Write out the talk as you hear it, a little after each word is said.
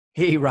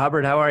Hey,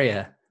 Robert, how are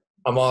you?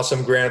 I'm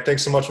awesome, Grant.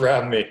 Thanks so much for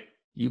having me.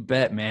 You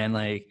bet,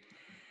 man.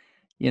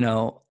 You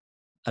know,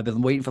 I've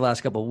been waiting for the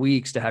last couple of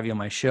weeks to have you on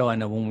my show. I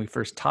know when we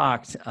first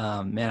talked,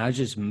 man, I was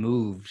just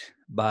moved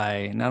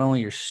by not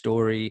only your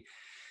story,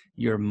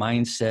 your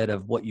mindset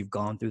of what you've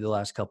gone through the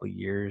last couple of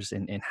years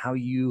and how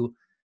you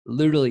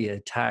literally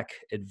attack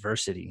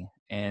adversity.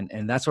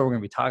 And that's what we're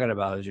going to be talking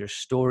about is your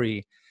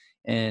story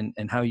and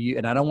how you,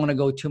 and I don't want to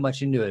go too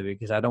much into it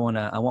because I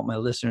want my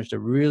listeners to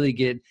really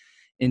get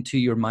into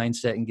your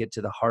mindset and get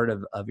to the heart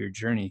of your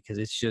journey. Cause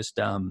it's just,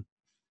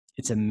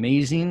 it's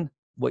amazing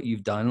what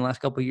you've done in the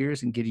last couple of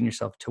years and getting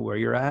yourself to where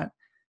you're at,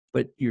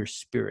 but your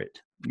spirit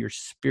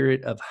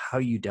of how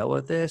you dealt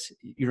with this,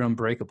 you're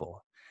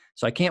unbreakable.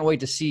 So I can't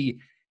wait to see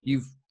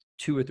you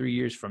 2 or 3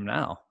 years from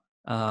now.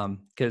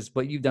 Because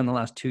what you've done the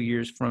last 2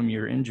 years from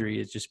your injury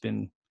has just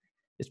been,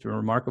 it's been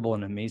remarkable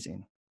and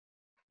amazing.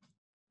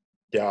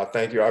 Yeah,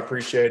 thank you. I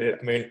appreciate it.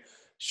 I mean,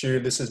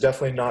 shoot, this is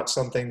definitely not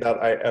something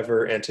that I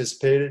ever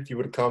anticipated. If you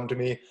would have come to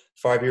me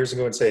 5 years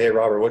ago and say, "Hey,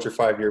 Robert, what's your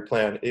 5-year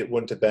plan?" It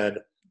wouldn't have been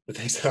the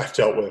things that I've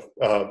dealt with.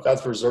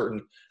 That's for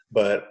certain.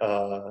 But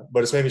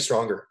it's made me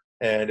stronger,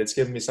 and it's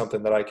given me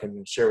something that I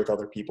can share with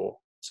other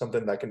people,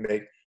 something that can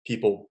make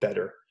people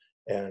better.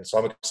 And so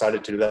I'm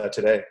excited to do that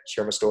today.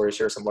 Share my story,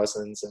 share some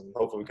lessons, and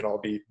hopefully we can all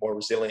be more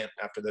resilient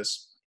after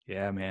this.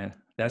 Yeah, man.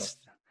 That's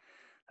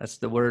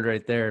the word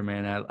right there,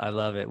 man. I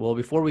love it. Well,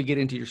 before we get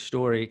into your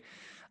story,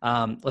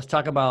 let's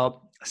talk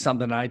about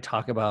something I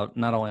talk about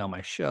not only on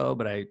my show,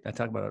 but I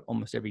talk about it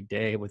almost every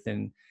day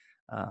within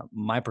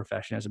my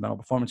profession as a mental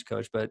performance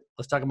coach. But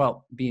let's talk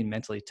about being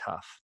mentally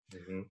tough.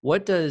 Mhm.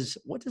 What does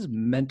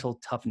mental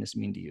toughness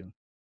mean to you?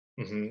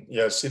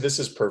 Yeah, see, this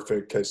is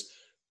perfect because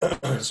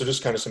so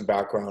just kind of some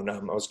background. I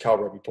was a Cal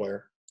Rugby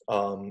player,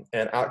 and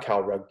at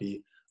Cal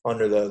Rugby,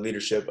 under the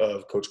leadership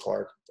of Coach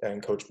Clark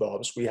and Coach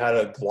Bubs, we had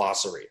a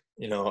glossary,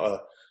 a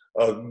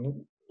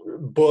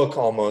book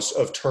almost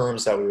of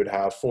terms that we would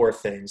have for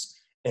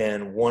things,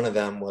 and one of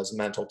them was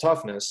mental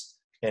toughness.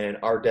 And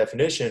our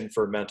definition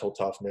for mental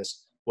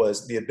toughness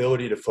was the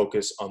ability to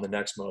focus on the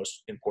next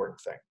most important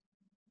thing.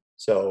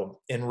 So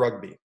in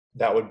rugby,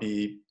 that would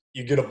be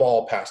you get a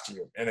ball past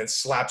you and it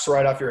slaps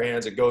right off your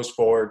hands, it goes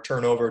forward,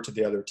 turnover to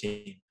the other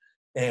team.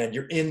 And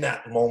you're in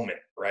that moment,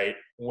 right?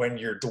 When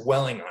you're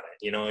dwelling on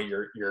it,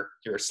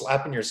 you're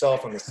slapping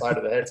yourself on the side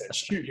of the head saying,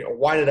 shoot,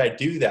 why did I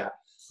do that?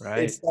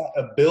 Right? It's that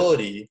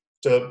ability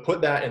to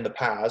put that in the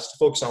past,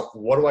 focus on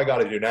what do I got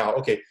to do now?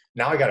 Okay,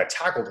 now I got to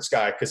tackle this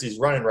guy because he's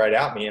running right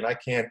at me and I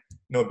can't,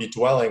 be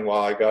dwelling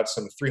while I got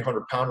some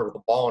 300-pounder with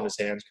a ball in his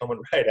hands coming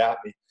right at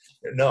me.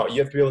 No, you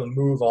have to be able to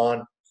move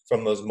on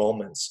from those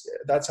moments.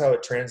 That's how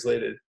it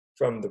translated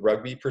from the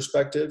rugby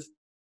perspective.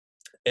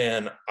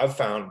 And I've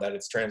found that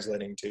it's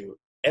translating to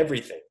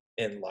everything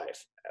in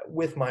life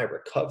with my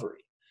recovery.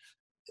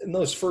 In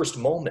those first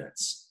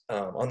moments,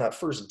 on that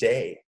first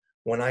day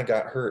when I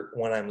got hurt,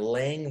 when I'm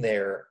laying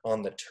there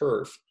on the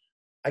turf,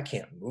 I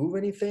can't move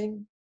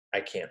anything.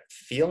 I can't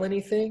feel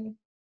anything.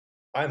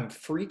 I'm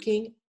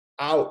freaking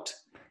out.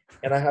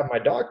 And I have my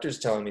doctors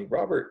telling me,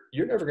 Robert,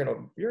 you're never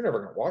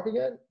gonna walk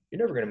again. You're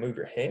never gonna move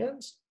your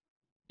hands.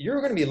 You're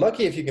going to be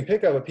lucky if you can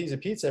pick up a piece of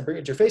pizza and bring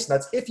it to your face. And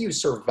that's if you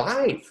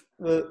survive.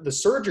 The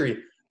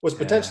surgery was Yeah.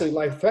 potentially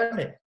life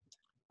threatening.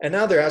 And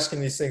now they're asking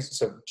these things.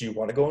 So do you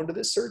want to go into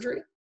this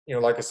surgery?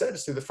 Like I said,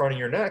 it's through the front of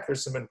your neck.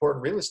 There's some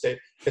important real estate.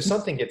 If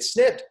something gets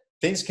snipped,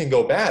 things can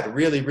go bad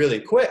really, really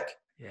quick.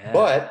 Yeah.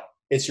 But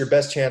it's your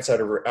best chance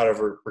out of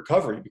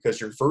recovery because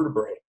your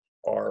vertebrae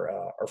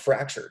are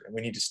fractured, and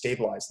we need to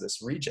stabilize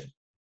this region.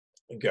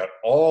 You've got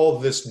all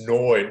this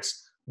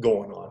noise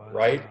going on,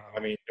 right? I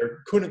Wow. mean, there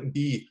couldn't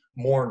be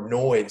more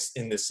noise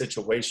in this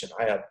situation.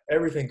 I had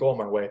everything going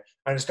my way.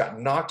 I just got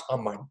knocked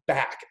on my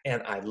back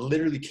and I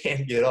literally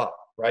can't get up,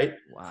 right?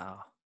 Wow.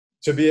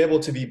 To be able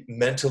to be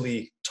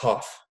mentally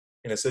tough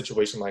in a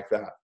situation like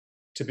that,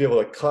 to be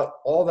able to cut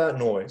all that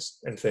noise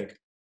and think,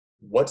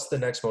 what's the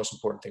next most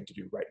important thing to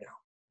do right now?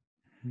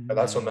 And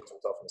that's what Man. mental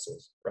toughness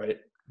is, right?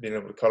 Being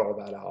able to cut all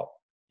that out,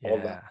 all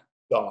that Yeah.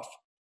 stuff,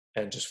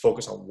 and just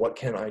focus on what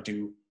can I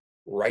do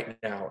right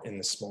now in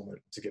this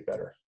moment to get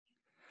better.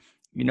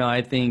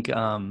 I think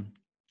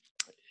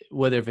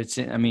whether if it's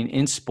in, I mean,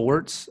 in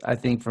sports, I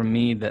think for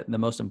me that the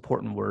most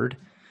important word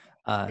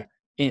uh,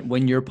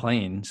 when you're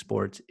playing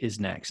sports is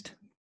next.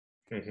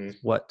 Mm-hmm.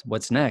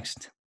 What's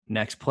next?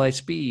 Next play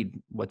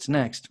speed. What's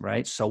next?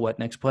 Right. So what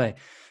next play?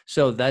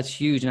 So that's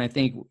huge, and I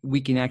think we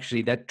can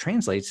actually that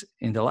translates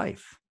into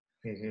life.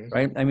 Mm-hmm.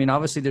 Right. I mean,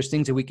 obviously, there's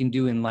things that we can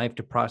do in life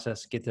to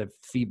process, get the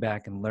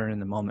feedback, and learn in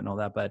the moment and all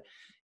that. But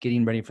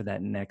getting ready for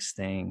that next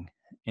thing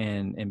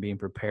and being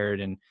prepared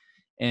and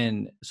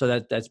so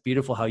that's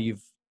beautiful how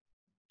you've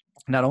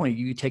not only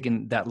you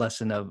taken that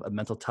lesson of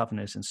mental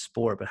toughness in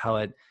sport, but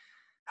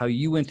how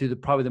you went through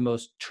probably the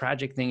most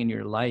tragic thing in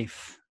your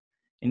life,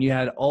 and you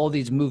had all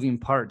these moving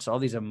parts, all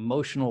these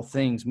emotional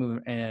things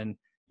moving, and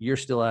you're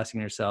still asking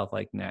yourself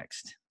like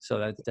next.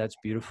 So that's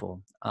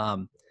beautiful.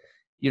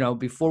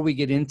 Before we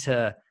get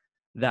into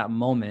that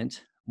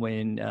moment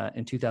when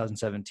in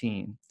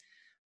 2017,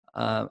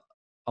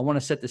 I want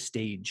to set the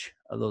stage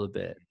a little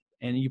bit.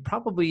 And you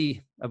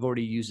probably have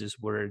already used this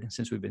word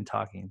since we've been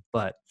talking,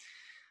 but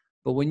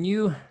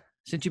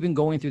since you've been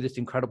going through this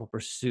incredible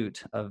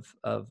pursuit of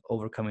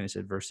overcoming this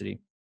adversity,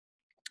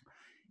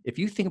 if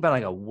you think about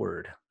like a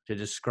word to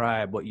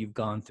describe what you've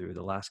gone through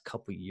the last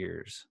couple of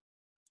years,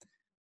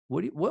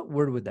 what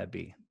word would that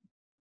be?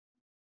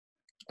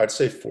 I'd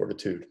say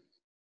fortitude.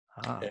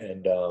 Ah,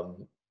 And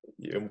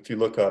if you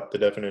look up the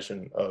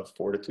definition of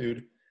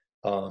fortitude,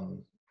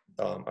 um,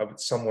 I would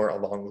somewhere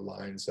along the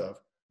lines of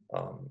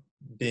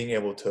being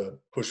able to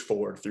push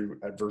forward through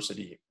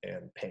adversity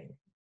and pain.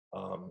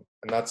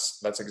 And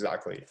that's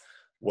exactly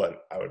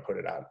what I would put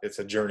it at. It's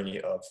a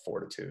journey of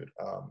fortitude.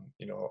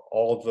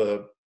 All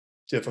the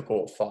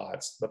difficult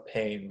thoughts, the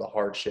pain, the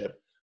hardship,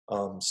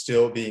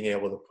 still being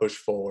able to push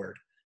forward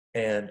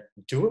and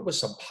do it with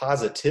some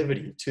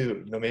positivity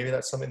too. Maybe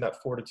that's something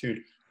that fortitude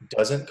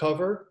doesn't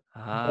cover,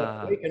 but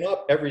ah, waking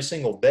up every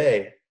single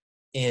day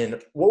in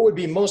what would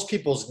be most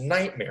people's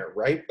nightmare,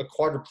 right? A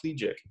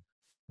quadriplegic,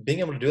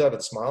 being able to do that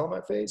with a smile on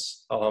my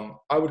face,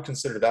 I would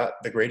consider that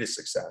the greatest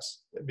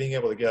success. Being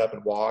able to get up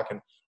and walk and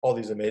all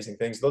these amazing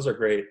things, those are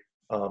great.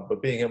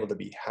 But being able to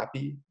be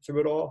happy through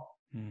it all,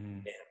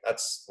 mm, man,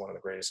 that's one of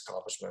the greatest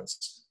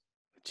accomplishments.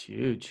 it's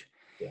huge.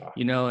 Yeah.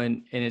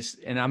 And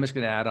I'm just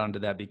going to add on to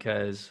that,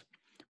 because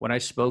when I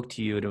spoke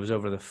to you, and it was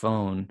over the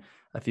phone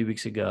a few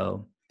weeks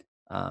ago,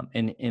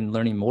 and in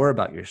learning more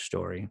about your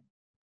story,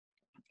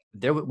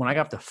 when I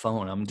got off the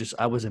phone,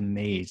 I was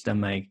amazed. I'm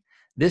like,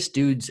 this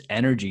dude's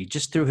energy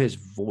just through his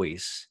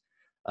voice.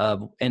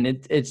 And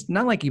it's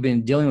not like you've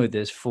been dealing with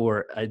this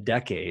for a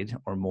decade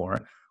or more.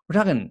 We're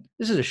talking,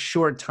 this is a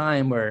short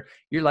time where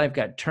your life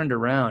got turned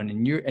around,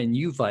 and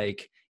you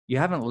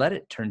haven't let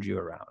it turn you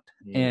around.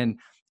 Mm.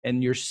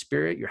 And your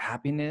spirit, your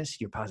happiness,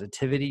 your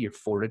positivity, your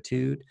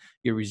fortitude,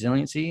 your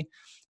resiliency,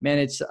 man,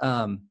 it's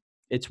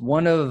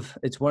one of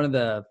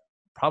the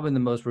probably the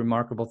most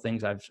remarkable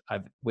things I've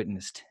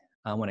witnessed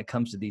when it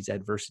comes to these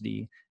adverse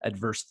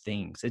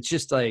things. It's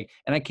just like,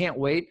 and I can't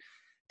wait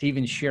to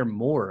even share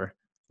more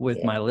with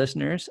Yeah. my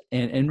listeners.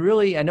 And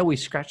really, I know we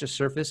scratched the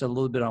surface a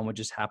little bit on what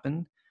just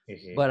happened,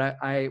 Hmm. but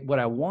what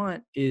I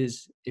want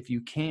is, if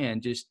you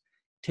can, just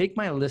take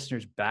my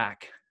listeners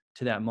back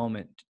to that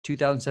moment,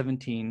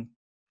 2017,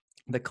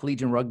 the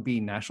Collegiate Rugby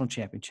National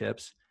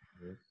Championships.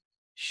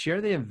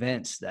 Share the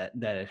events that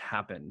had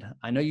happened.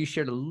 I know you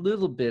shared a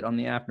little bit on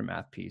the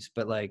aftermath piece,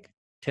 but like,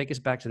 take us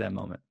back to that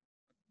moment.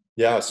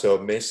 Yeah, so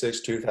May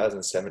 6th,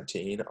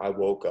 2017, I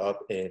woke up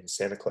in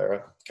Santa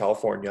Clara,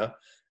 California,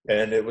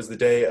 and it was the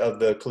day of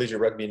the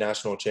Collegiate Rugby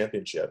National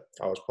Championship.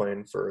 I was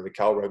playing for the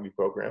Cal Rugby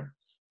program.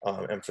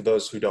 And for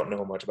those who don't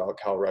know much about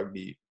Cal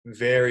Rugby,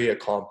 very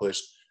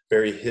accomplished,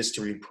 very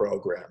history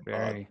program.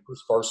 Very.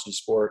 First varsity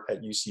sport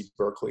at UC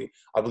Berkeley.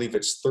 I believe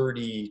it's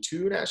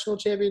 32 national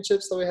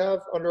championships that we have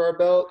under our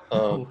belt.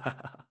 Wow.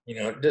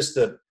 Just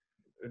to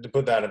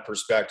put that in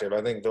perspective,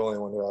 I think the only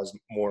one who has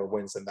more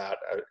wins than that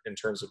in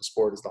terms of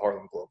sport is the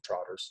Harlem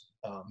Globetrotters.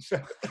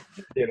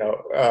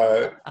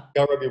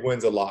 Cal Rugby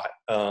wins a lot.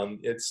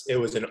 It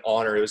was an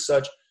honor. It was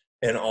such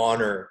an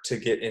honor to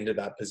get into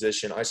that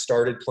position. I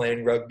started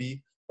playing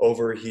rugby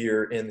over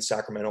here in the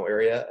Sacramento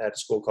area at a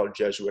school called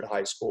Jesuit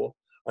High School,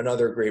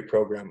 another great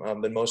program,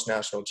 the most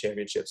national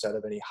championships out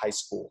of any high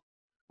school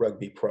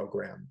rugby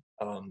program.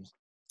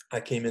 I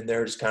came in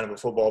there just kind of a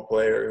football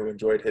player who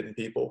enjoyed hitting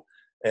people.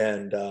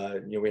 And,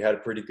 we had a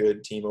pretty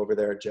good team over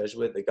there at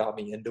Jesuit. They got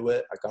me into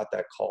it. I got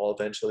that call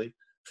eventually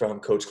from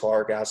Coach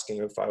Clark asking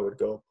if I would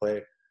go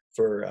play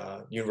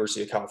for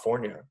University of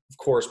California. Of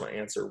course, my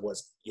answer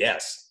was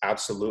yes,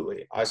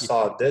 absolutely. I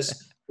saw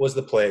this was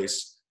the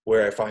place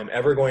where if I'm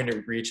ever going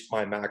to reach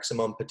my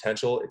maximum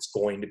potential, it's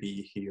going to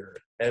be here.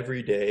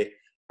 Every day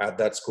at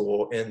that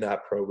school in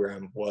that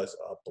program was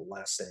a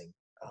blessing.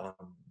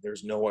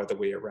 There's no other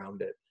way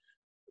around it.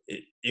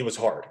 It was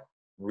hard,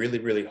 really,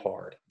 really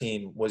hard.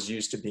 Team was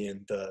used to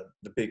being the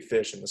big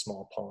fish in the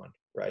small pond,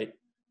 right?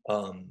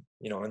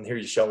 And here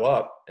you show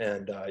up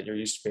and you're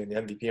used to being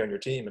the MVP on your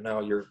team, and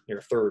now you're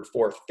third,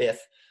 fourth,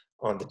 fifth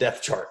on the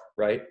depth chart,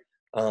 right?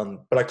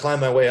 But I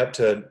climbed my way up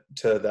to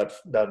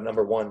that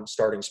number one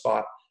starting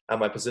spot at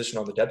my position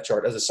on the depth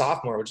chart as a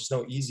sophomore, which is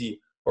no easy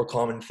or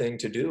common thing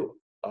to do.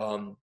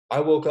 I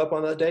woke up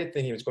on that day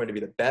thinking it was going to be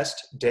the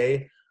best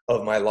day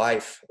of my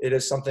life. It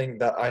is something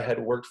that I had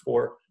worked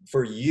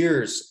for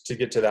years to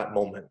get to that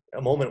moment,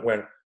 a moment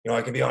when,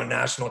 I can be on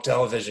national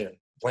television,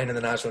 playing in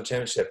the national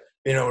championship,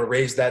 being able to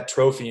raise that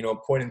trophy,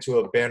 pointing to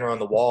a banner on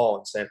the wall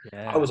and saying, I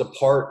Yeah. was a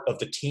part of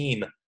the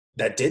team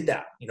that did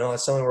that.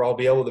 That's something where I'll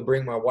be able to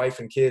bring my wife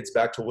and kids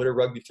back to Witter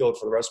Rugby Field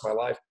for the rest of my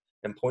life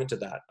and point to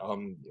that.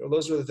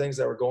 Those were the things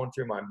that were going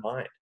through my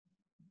mind.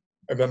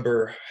 I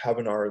remember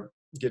having our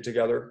get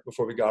together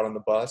before we got on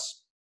the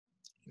bus,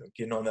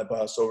 getting on that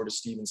bus over to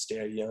Stevens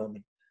Stadium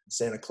in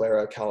Santa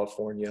Clara,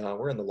 California.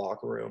 We're in the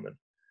locker room and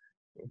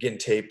getting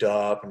taped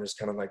up, and there's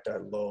kind of like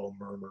that low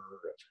murmur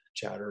of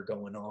chatter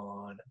going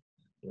on.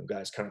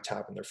 Guys kind of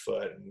tapping their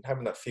foot and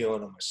having that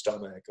feeling on my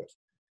stomach of,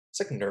 it's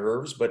like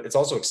nerves, but it's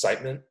also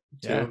excitement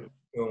Yeah. too.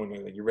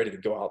 When you're ready to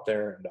go out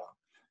there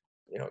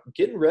and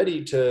getting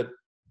ready to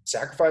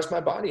sacrifice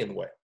my body in the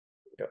way.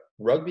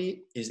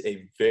 Rugby is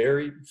a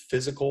very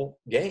physical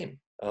game.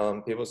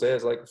 People say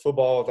it's like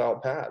football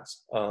without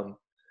pads,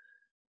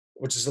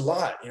 which is a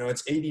lot.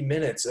 It's 80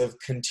 minutes of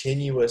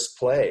continuous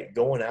play,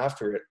 going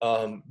after it,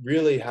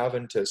 really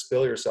having to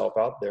spill yourself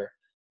out there.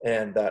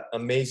 And that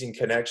amazing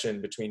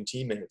connection between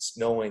teammates,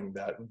 knowing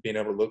that, being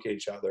able to look at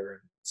each other and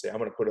say, I'm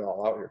going to put it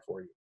all out here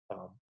for you.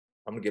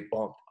 I'm going to get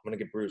bumped. I'm going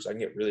to get bruised. I can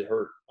get really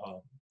hurt. I'm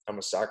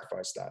going to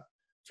sacrifice that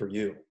for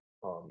you.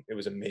 It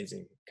was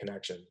amazing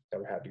connection that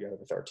we had together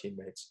with our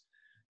teammates.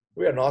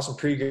 We had an awesome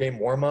pregame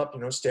warm-up,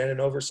 standing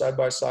over side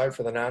by side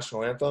for the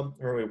national anthem.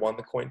 Remember, we won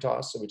the coin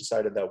toss, so we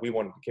decided that we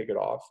wanted to kick it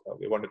off.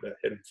 We wanted to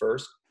hit him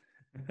first.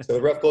 So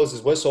the ref blows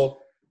his whistle,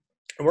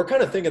 and we're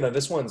kind of thinking that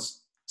this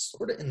one's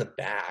sort of in the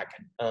bag.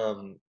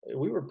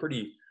 We were a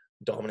pretty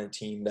dominant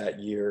team that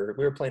year.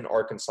 We were playing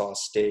Arkansas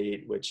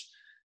State, which,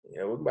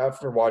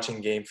 after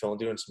watching game film,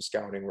 doing some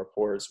scouting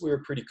reports, we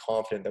were pretty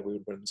confident that we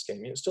would win this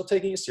game. Still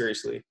taking it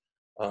seriously,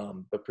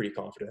 but pretty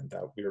confident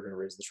that we were going to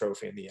raise the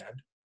trophy in the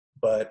end.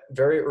 But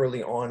very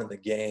early on in the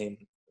game,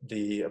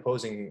 the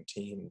opposing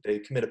team, they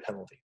commit a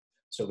penalty.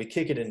 So we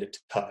kick it into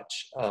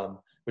touch,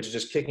 which is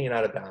just kicking it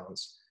out of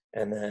bounds.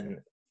 And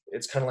then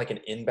it's kind of like an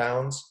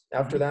inbounds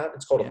after that.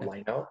 It's called a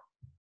line out.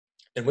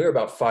 And we were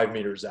about 5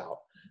 meters out,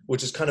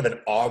 which is kind of an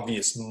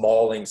obvious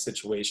mauling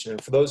situation.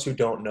 And for those who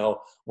don't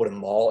know what a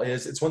maul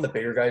is, it's when the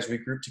bigger guys, we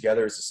group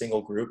together as a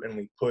single group and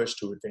we push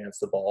to advance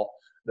the ball.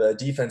 The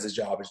defense's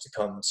job is to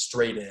come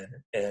straight in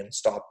and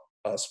stop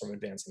us from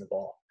advancing the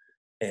ball.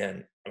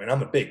 And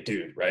I'm a big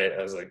dude, right?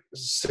 I was like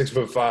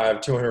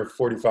 6'5",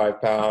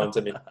 245 pounds.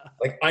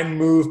 I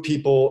move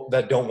people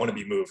that don't want to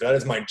be moved. That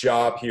is my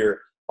job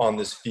here on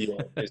this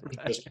field, is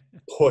to just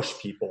push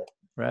people.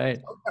 Right.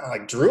 So I'm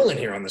kind of drooling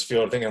here on this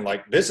field, thinking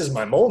this is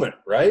my moment,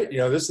 right?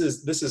 This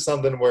is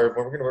something where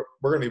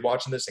we're gonna be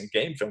watching this in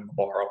game film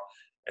tomorrow,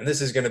 and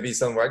this is gonna be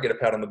something where I get a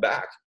pat on the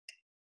back.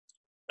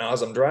 Now,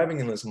 as I'm driving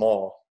in this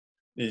mall,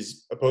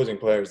 these opposing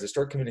players, they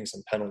start committing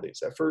some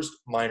penalties. At first,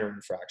 minor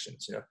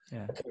infractions.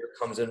 A player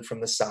comes in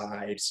from the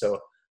side, so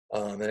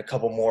and a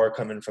couple more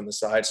come in from the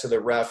side. So the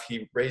ref,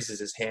 he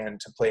raises his hand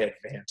to play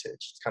advantage.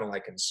 It's kind of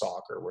like in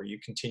soccer, where you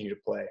continue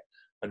to play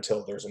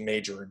until there's a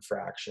major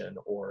infraction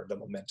or the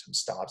momentum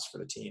stops for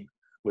the team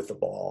with the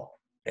ball.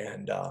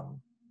 And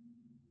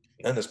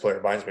then this player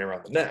binds me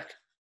around the neck,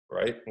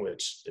 right,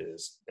 which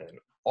is an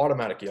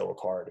automatic yellow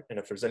card. And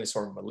if there's any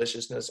sort of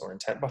maliciousness or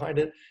intent behind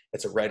it,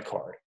 it's a red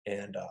card.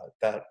 And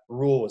that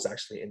rule was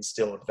actually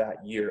instilled that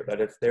year,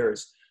 that if there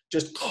is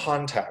just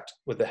contact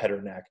with the head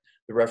or neck,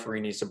 the referee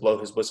needs to blow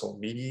his whistle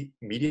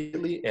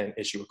immediately and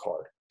issue a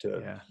card to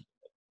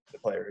the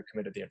player who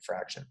committed the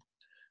infraction.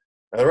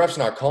 Now, the ref's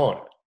not calling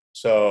it.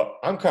 So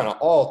I'm kind of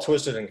all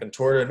twisted and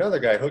contorted. Another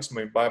guy hooks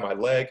me by my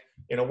leg.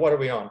 What are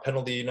we on?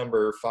 Penalty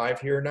number 5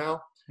 here now?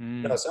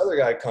 Now this other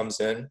guy comes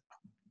in,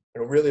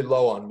 really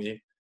low on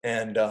me,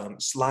 and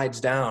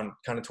slides down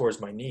kind of towards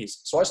my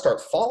knees. So I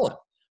start falling.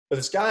 But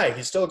this guy,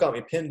 he still got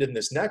me pinned in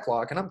this neck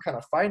lock, and I'm kind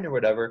of fighting or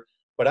whatever.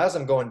 But as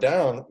I'm going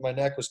down, my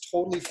neck was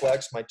totally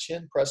flexed, my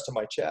chin pressed to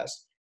my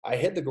chest. I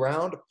hit the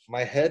ground,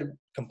 my head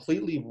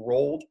completely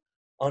rolled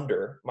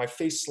under, my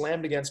face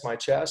slammed against my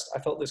chest. I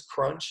felt this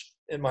crunch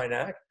in my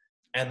neck,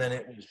 and then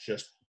it was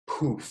just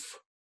poof.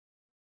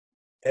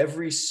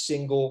 Every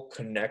single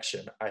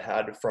connection I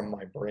had from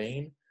my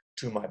brain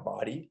to my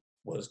body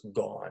was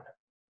gone.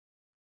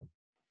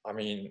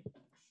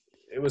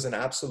 It was an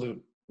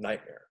absolute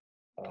nightmare.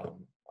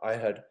 I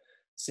had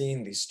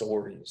seen these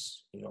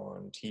stories,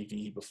 on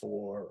TV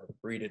before, or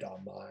read it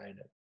online.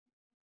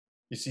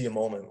 You see a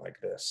moment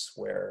like this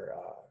where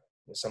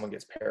someone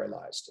gets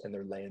paralyzed and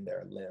they're laying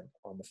there limp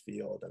on the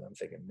field, and I'm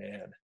thinking,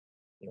 man,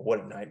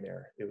 what a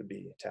nightmare it would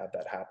be to have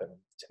that happen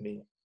to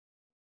me.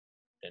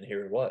 And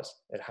here it was.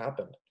 It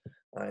happened.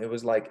 It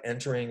was like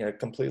entering a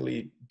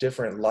completely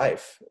different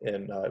life,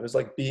 and it was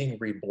like being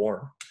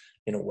reborn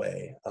in a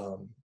way.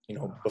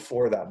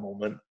 Before that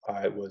moment,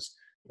 I was,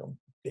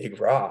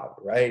 Big Rob,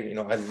 right?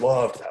 I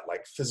loved that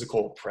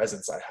physical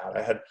presence I had.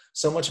 I had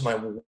so much of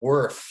my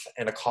worth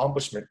and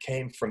accomplishment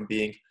came from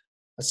being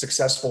a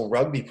successful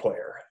rugby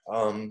player.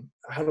 I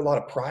had a lot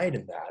of pride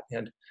in that,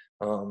 and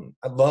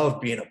I loved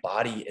being a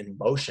body in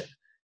motion.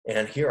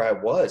 And here I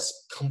was,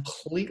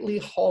 completely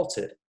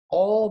halted.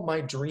 All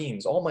my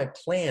dreams, all my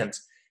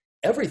plans,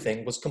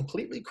 everything was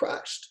completely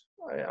crushed.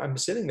 I'm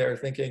sitting there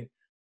thinking,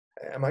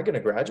 am I going to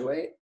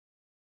graduate?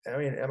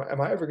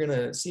 Am I ever going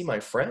to see my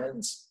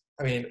friends?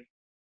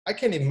 I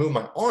can't even move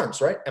my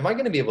arms, right? Am I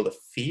going to be able to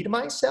feed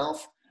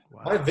myself?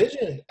 Wow. My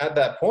vision at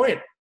that point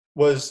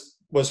was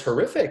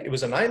horrific. It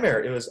was a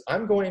nightmare. It was,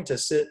 I'm going to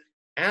sit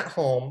at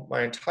home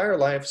my entire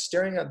life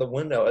staring at the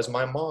window as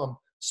my mom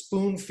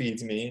spoon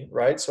feeds me,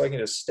 right? So I can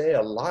just stay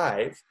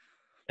alive.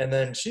 And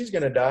then she's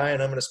going to die,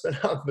 and I'm going to spend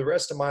out the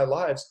rest of my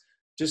lives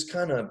just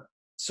kind of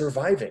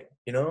surviving,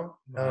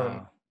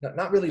 wow.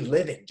 Not really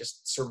living,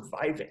 just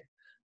surviving.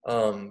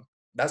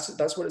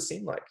 That's what it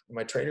seemed like.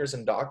 My trainers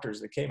and doctors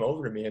that came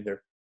over to me, and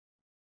they're,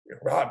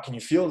 Rob, can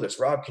you feel this?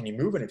 Rob, can you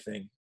move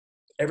anything?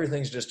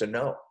 Everything's just a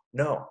no.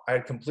 No, I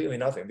had completely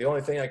nothing. The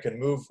only thing I could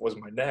move was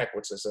my neck,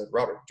 which I said,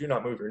 Robert, do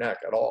not move your neck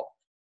at all.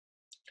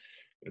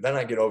 Then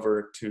I get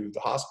over to the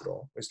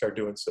hospital. We start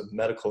doing some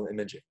medical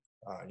imaging,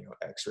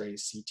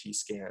 X-rays, CT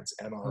scans,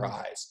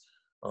 MRIs.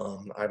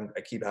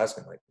 I keep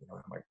asking, like,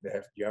 I'm like, do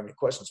you have any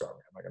questions,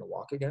 Robert? Am I going to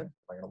walk again? Am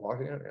I going to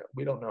walk again?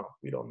 We don't know.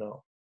 We don't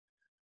know.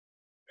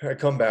 I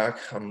come back.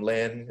 I'm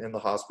laying in the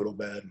hospital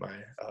bed. My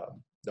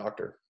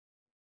doctor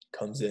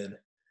comes in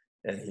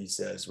and he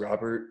says,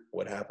 Robert,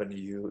 what happened to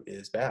you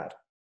is bad.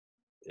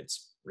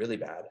 It's really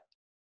bad.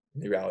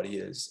 And the reality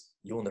is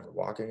you will never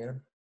walk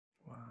again.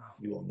 Wow.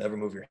 You will never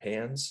move your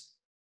hands.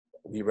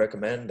 We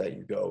recommend that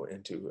you go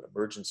into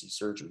emergency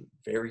surgery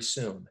very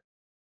soon,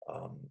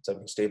 so we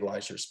can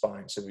stabilize your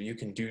spine so you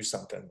can do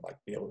something like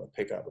be able to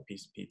pick up a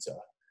piece of pizza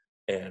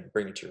and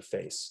bring it to your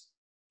face.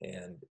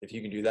 And if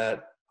you can do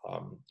that,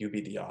 you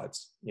beat the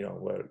odds.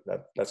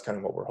 That's kind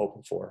of what we're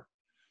hoping for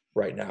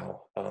right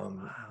now.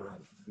 Wow.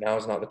 Now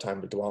is not the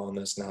time to dwell on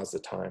this. Now is the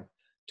time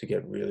to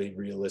get really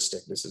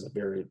realistic. This is a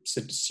very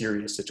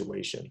serious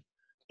situation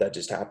that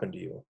just happened to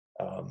you.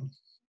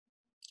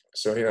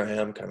 So here I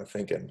am kind of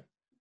thinking,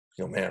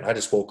 man, I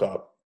just woke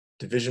up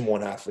Division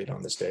I athlete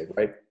on this day,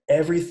 right?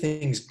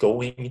 Everything's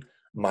going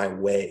my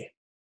way.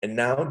 And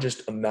now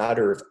just a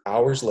matter of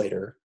hours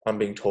later, I'm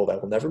being told I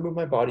will never move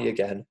my body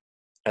again.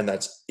 And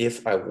that's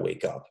if I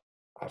wake up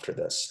after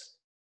this.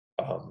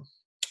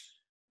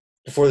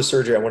 Before the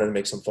surgery, I wanted to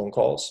make some phone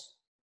calls.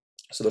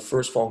 So the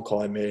first phone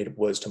call I made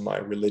was to my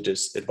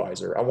religious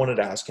advisor. I wanted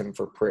to ask him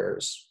for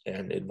prayers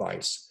and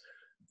advice.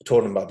 I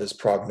told him about this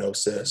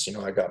prognosis.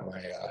 I got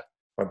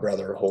my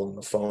brother holding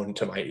the phone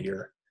to my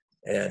ear.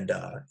 And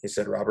he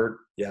said, Robert,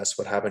 yes,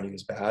 what happened to you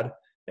is bad.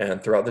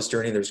 And throughout this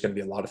journey, there's going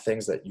to be a lot of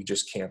things that you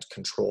just can't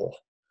control.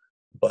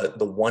 But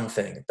the one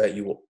thing that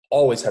you will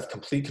always have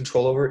complete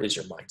control over is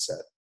your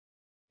mindset.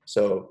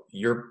 So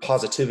your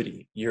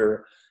positivity,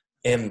 your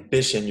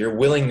ambition, your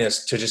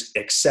willingness to just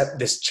accept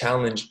this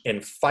challenge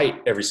and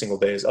fight every single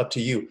day is up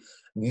to you.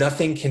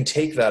 Nothing can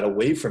take that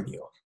away from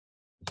you.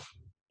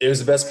 It was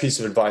the best piece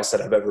of advice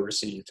that I've ever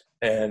received.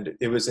 And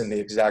it was in the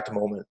exact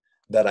moment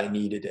that I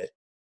needed it.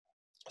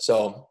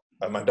 So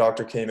my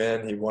doctor came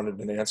in, he wanted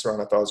an answer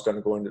on if I was going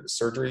to go into the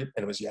surgery,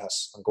 and it was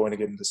yes, I'm going to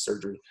get into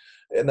surgery.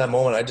 In that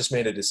moment, I just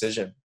made a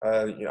decision.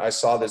 I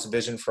saw this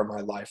vision for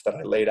my life that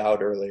I laid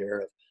out earlier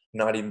of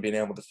not even being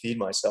able to feed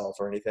myself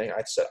or anything.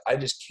 I said, I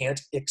just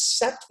can't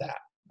accept that.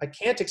 I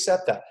can't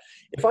accept that.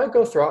 If I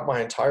go throughout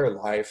my entire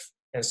life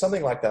and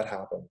something like that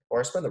happened, or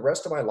I spend the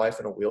rest of my life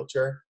in a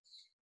wheelchair,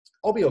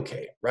 I'll be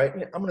okay, right?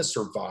 I'm going to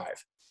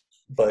survive.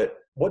 But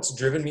what's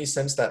driven me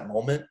since that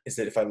moment is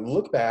that if I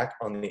look back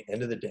on the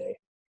end of the day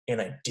and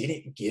I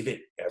didn't give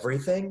it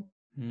everything,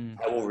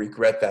 I will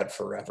regret that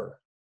forever.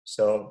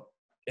 So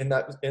in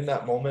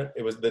that moment,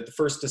 it was that the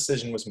first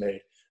decision was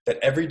made, that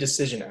every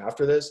decision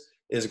after this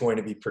is going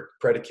to be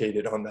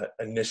predicated on that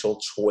initial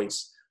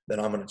choice that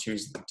I'm going to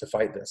choose to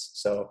fight this.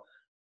 So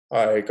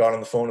I got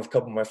on the phone with a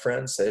couple of my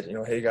friends, said,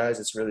 hey guys,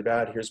 it's really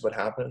bad. Here's what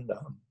happened. The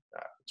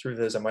truth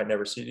is I might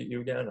never see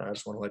you again. I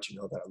just want to let you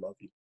know that I love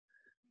you.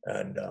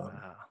 And Wow.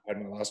 I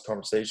had my last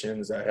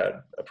conversations. I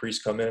had a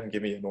priest come in,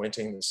 give me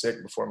anointing the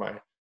sick before my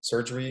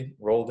surgery,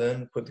 rolled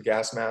in, put the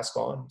gas mask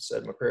on,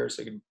 said my prayers,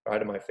 said goodbye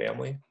to my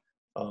family,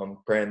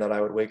 praying that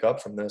I would wake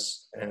up from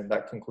this. And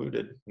that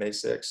concluded May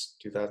 6,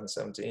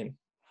 2017.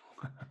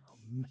 Oh,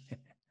 man.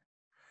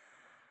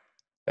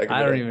 Heck of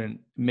I a don't day. even,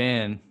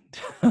 man.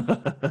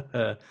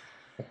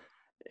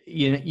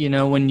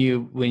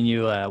 When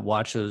you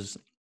watch those,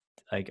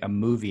 like a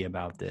movie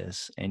about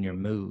this and you're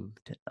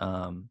moved,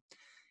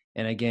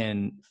 and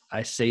again,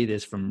 I say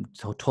this from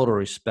total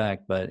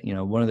respect, but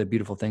one of the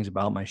beautiful things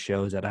about my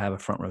show is that I have a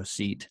front row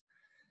seat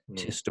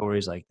to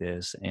stories like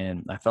this,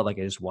 and I felt like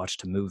I just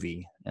watched a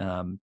movie,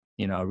 a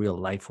real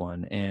life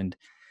one, and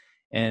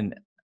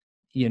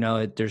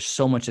there's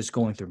so much that's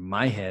going through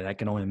my head. I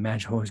can only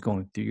imagine what was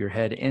going through your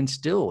head, and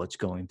still what's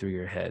going through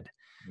your head.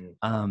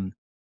 And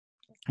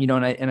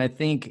I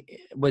think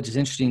what's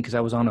interesting, because I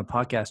was on a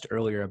podcast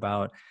earlier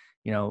about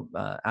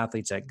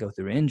athletes that go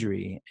through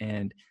injury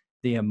and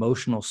the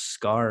emotional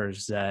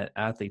scars that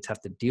athletes have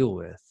to deal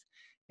with.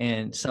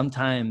 And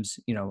sometimes,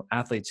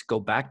 athletes go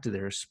back to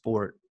their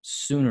sport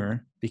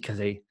sooner because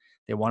they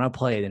want to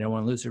play, they don't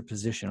want to lose their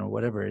position or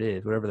whatever it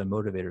is, whatever the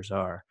motivators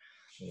are.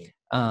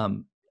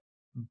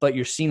 But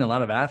you're seeing a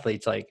lot of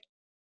athletes like,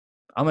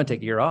 I'm going to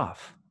take a year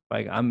off.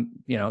 Like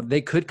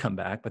they could come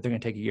back, but they're going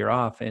to take a year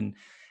off.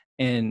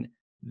 And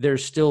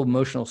there's still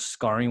emotional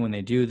scarring when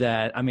they do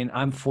that. I mean,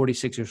 I'm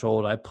 46 years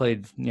old. I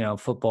played,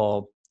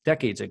 football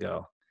decades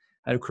ago.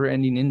 I had a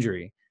career-ending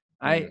injury.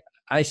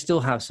 I still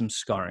have some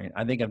scarring.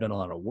 I think I've done a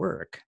lot of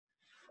work.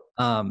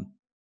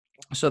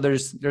 So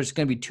there's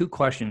going to be two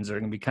questions that are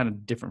going to be kind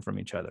of different from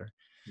each other.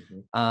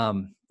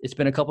 It's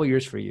been a couple of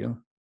years for you.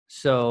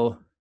 So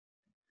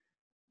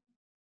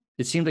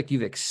it seems like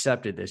you've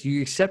accepted this. You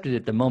accepted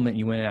it the moment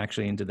you went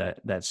actually into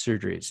that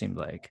surgery, it seemed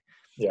like.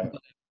 Yeah.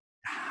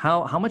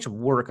 How much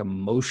work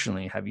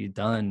emotionally have you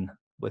done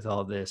with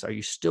all this? Are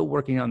you still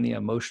working on the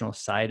emotional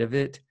side of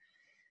it?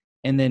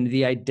 And then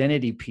the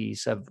identity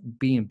piece of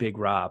being Big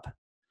Rob,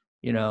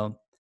 you know,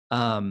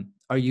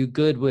 are you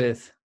good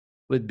with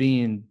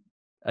being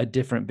a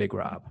different Big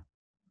Rob?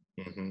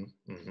 Mm-hmm,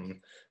 mm-hmm.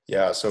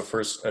 Yeah. So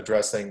first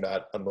addressing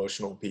that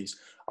emotional piece,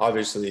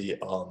 obviously,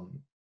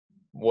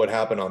 what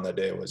happened on that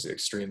day was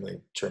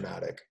extremely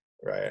traumatic,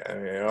 right? I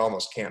mean, it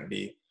almost can't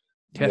be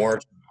Yeah. more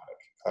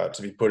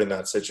to be put in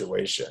that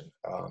situation.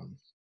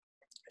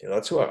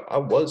 That's who I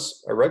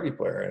was, a rugby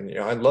player. And,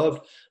 I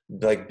loved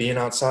like being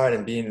outside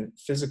and being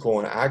physical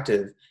and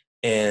active.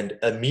 And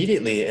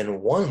immediately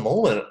in one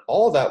moment,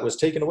 all that was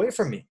taken away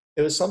from me.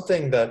 It was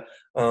something that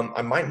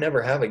I might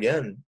never have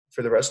again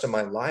for the rest of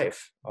my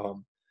life.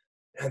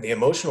 And the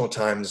emotional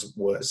times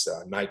was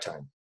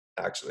nighttime,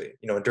 actually.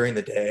 During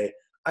the day,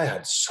 I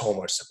had so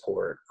much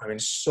support. I mean,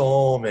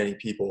 so many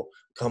people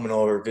coming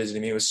over,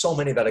 visiting me. It was so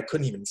many that I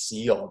couldn't even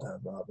see all of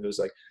them. It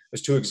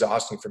was too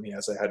exhausting for me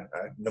as I had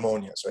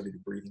pneumonia. So I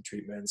did breathing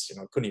treatments,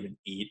 I couldn't even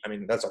eat. I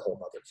mean, that's a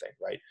whole other thing,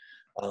 right?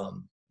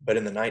 But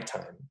in the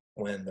nighttime,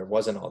 when there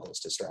wasn't all those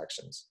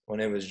distractions, when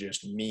it was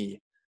just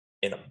me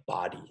in a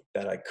body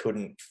that I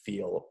couldn't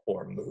feel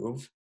or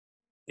move,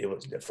 it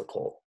was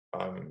difficult.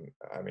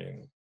 I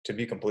mean, to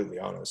be completely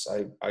honest,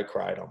 I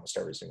cried almost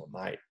every single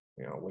night,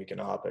 waking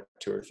up at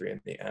 2 or 3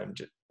 in the AM,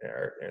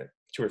 or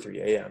 2 or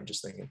 3 a.m.,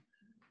 just thinking,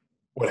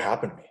 what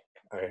happened to me?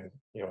 I mean,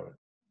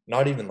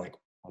 not even like,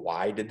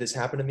 why did this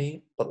happen to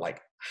me? But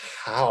like,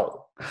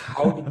 how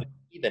did it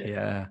even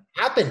Yeah.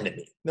 happen to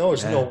me? No,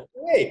 there's Yeah. no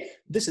way.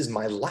 This is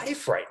my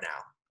life right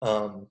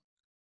now.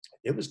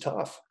 It was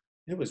tough.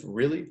 It was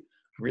really,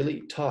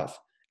 really tough.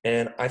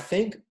 And I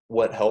think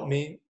what helped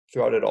me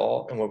throughout it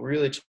all and what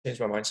really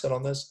changed my mindset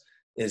on this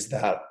is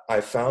that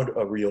I found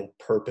a real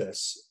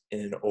purpose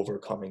in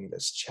overcoming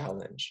this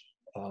challenge.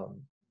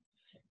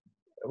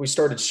 We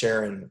started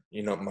sharing,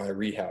 my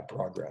rehab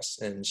progress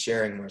and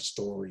sharing my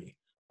story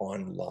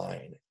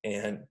online,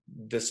 and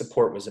the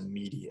support was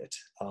immediate.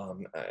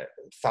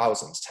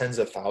 Thousands, tens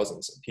of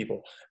thousands of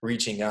people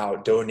reaching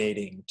out,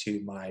 donating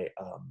to my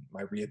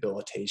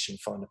rehabilitation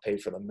fund to pay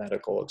for the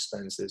medical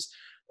expenses.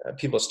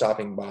 People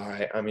stopping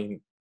by. I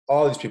mean,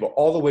 all these people,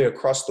 all the way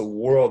across the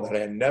world that I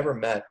had never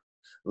met,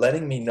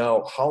 letting me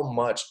know how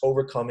much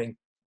overcoming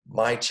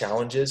my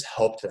challenges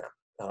helped them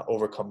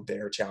overcome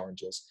their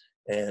challenges,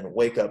 and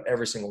wake up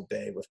every single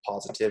day with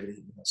positivity,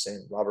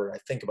 saying, Robert, I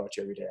think about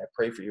you every day. I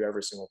pray for you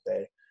every single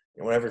day.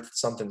 And whenever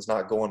something's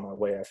not going my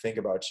way, I think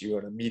about you,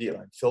 and immediately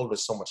I'm filled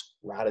with so much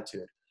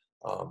gratitude.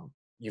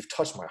 You've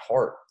touched my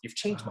heart. You've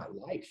changed my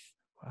life.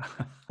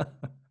 Wow.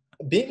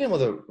 Being able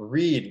to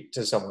read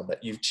to someone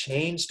that you've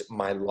changed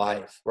my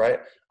life, right?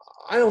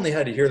 I only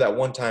had to hear that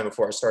one time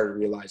before I started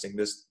realizing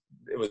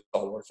it was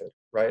all worth it,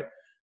 right?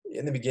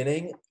 In the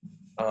beginning,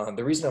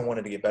 the reason I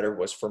wanted to get better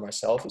was for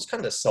myself. It was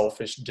kind of a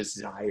selfish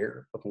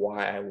desire of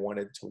why I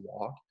wanted to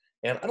walk.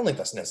 And I don't think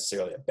that's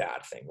necessarily a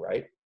bad thing,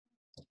 right?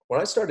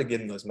 When I started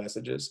getting those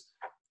messages,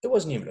 it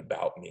wasn't even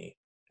about me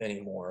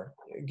anymore.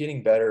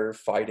 Getting better,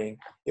 fighting,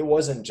 it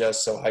wasn't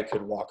just so I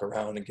could walk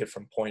around and get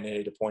from point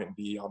A to point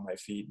B on my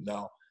feet.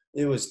 No,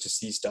 it was to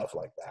see stuff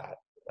like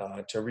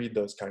that, to read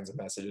those kinds of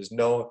messages,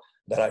 know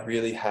that I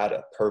really had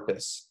a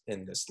purpose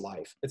in this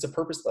life. It's a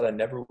purpose that I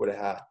never would have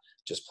had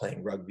just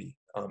playing rugby.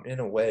 In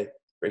a way,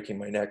 breaking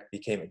my neck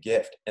became a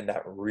gift, and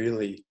that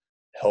really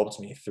helped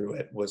me through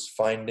it, was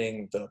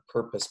finding the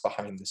purpose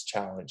behind this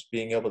challenge,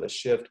 being able to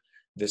shift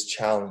this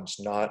challenge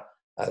not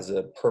as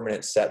a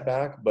permanent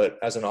setback, but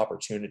as an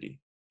opportunity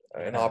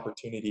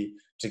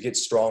to get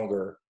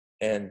stronger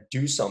and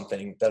do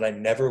something that I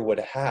never would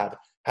have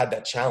had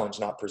that challenge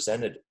not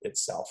presented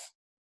itself.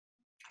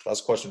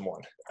 That's question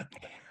one.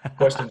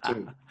 Question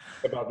two,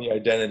 about the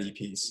identity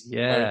piece. I mean,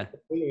 Yeah.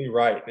 completely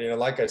right.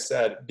 Like I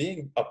said,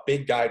 being a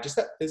big guy, just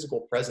that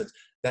physical presence,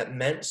 that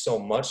meant so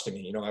much to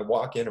me. I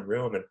walk in a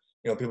room and,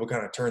 people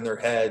kind of turn their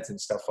heads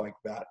and stuff like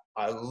that.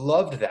 I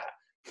loved that.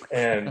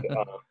 And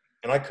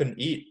I couldn't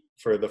eat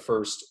for the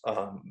first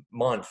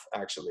month,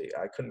 actually.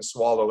 I couldn't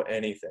swallow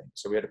anything.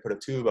 So we had to put a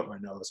tube up my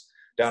nose,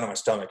 down to my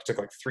stomach. It took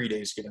like 3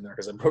 days to get in there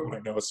because I broke my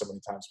nose so many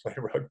times playing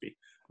rugby.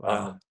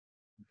 Wow.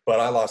 But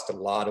I lost a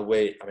lot of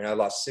weight. I mean, I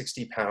lost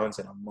 60 pounds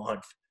in a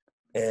month.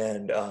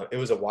 And it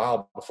was a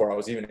while before I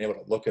was even able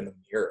to look in the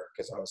mirror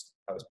because I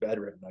was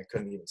bedridden. I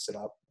couldn't even sit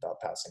up without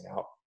passing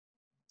out.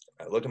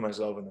 I looked at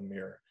myself in the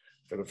mirror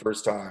for the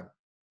first time,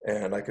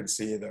 and I could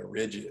see the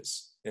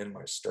ridges in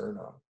my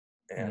sternum,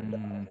 and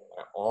my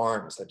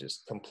arms had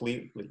just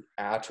completely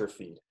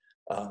atrophied.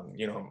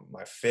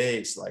 My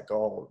face, like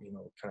all,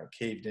 kind of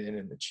caved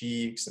in the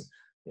cheeks, and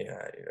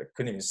I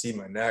couldn't even see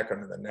my neck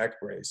under the neck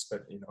brace,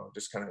 but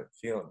just kind of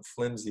feeling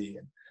flimsy,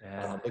 and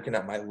Yeah. looking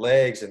at my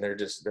legs, and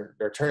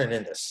they're turning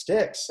into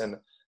sticks, and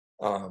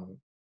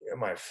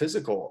my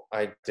physical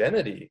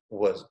identity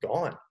was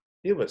gone.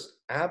 It was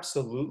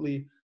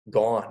absolutely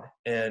gone,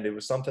 and it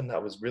was something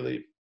that was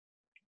really,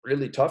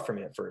 really tough for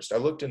me at first. I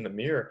looked in the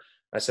mirror.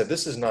 I said,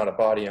 "This is not a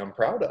body I'm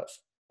proud of.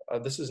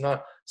 This is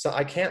not. So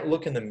I can't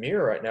look in the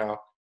mirror right now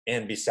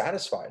and be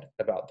satisfied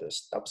about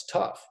this." That was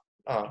tough.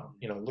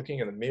 Looking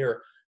in the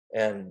mirror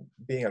and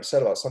being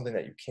upset about something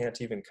that you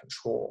can't even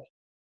control.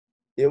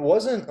 It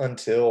wasn't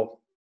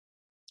until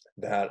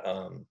that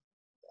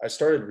I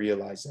started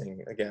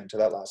realizing, again, to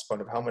that last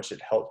point of how much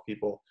it helped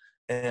people.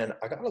 And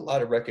I got a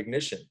lot of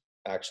recognition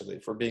actually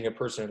for being a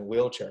person in a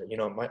wheelchair. You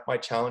know, my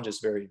challenge is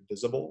very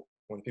visible.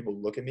 When people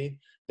look at me,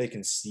 they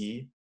can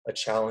see a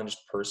challenged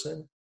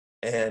person.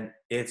 And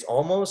it's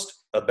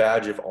almost a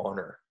badge of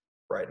honor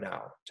right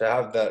now to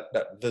have that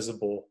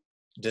visible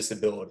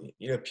disability.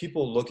 You know,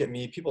 people look at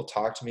me, people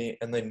talk to me,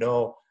 and they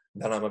know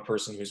that I'm a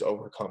person who's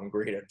overcome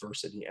great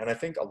adversity. And I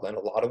think in a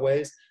lot of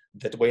ways,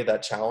 the way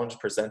that challenge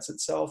presents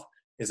itself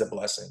is a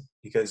blessing,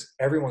 because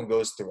everyone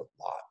goes through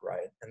a lot,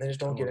 right? And they just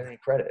don't get Totally. any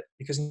credit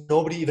because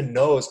nobody even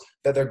knows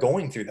that they're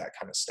going through that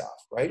kind of stuff,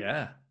 right?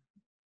 Yeah.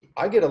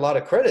 I get a lot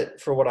of credit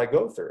for what I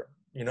go through.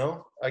 You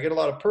know, I get a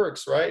lot of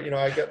perks, right? You know,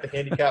 I get the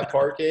handicap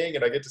parking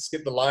and I get to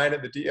skip the line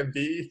at the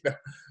DMV.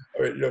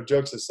 Or, you know,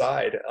 jokes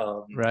aside,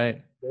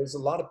 Right. there's a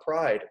lot of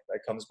pride that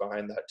comes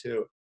behind that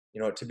too.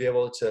 You know, to be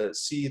able to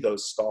see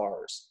those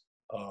scars,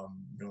 you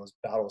know, those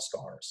battle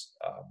scars,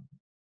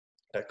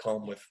 that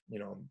come with, you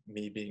know,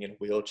 me being in a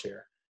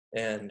wheelchair,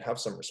 and have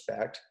some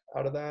respect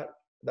out of that.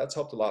 That's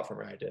helped a lot for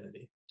my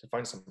identity, to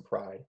find some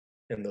pride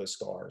in those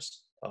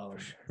scars, For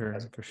as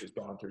sure. For who's sure.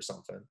 gone through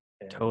something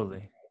and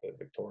Totally.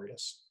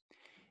 victorious.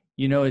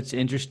 You know, it's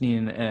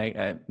interesting,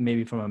 and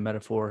maybe from a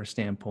metaphor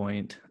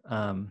standpoint,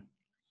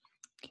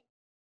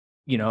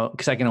 you know,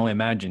 because I can only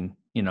imagine,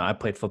 you know, I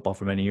played football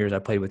for many years. I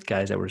played with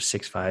guys that were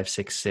 6'5",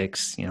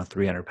 6'6", you know,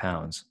 300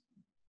 pounds,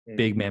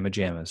 big Mm-hmm. mamma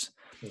jammas.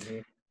 Mm-hmm.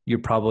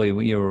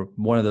 You're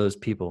one of those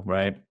people,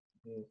 right?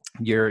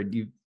 Mm-hmm.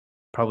 You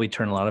probably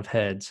turn a lot of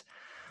heads,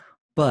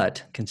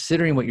 but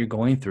considering what you're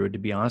going through, to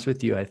be honest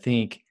with you, I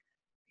think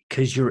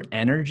because your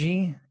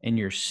energy and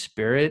your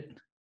spirit,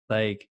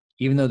 like,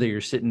 even though that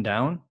you're sitting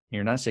down,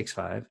 you're not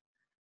 6'5",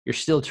 you're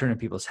still turning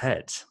people's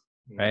heads,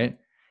 Mm-hmm. right?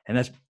 And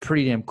that's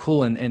pretty damn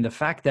cool. And the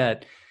fact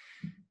that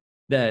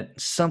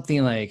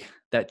something like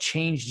that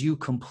changed you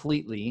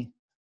completely,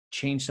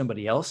 changed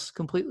somebody else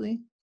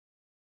completely,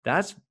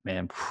 that's,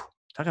 man,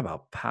 talk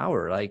about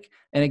power. Like,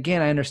 and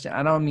again, I understand,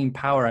 I don't mean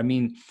power, I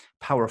mean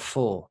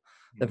powerful.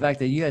 The Mm-hmm. fact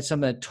that you had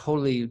something that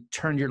totally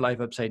turned your life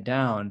upside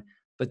down,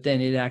 but then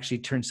it actually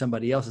turned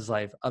somebody else's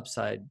life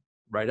upside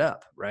right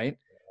up, right?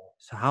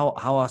 So how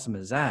awesome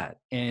is that?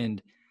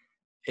 And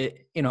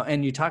it, you know,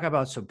 and you talk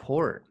about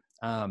support.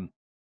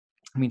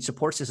 I mean,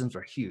 support systems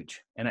are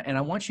huge. And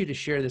I want you to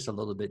share this a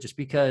little bit, just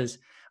because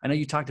I know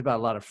you talked about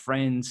a lot of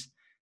friends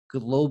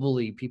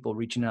globally, people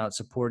reaching out,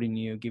 supporting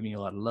you, giving you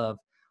a lot of love.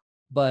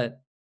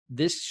 But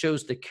this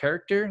shows the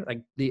character,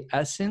 like the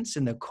essence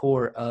and the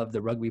core of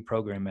the rugby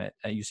program at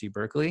UC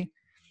Berkeley.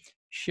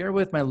 Share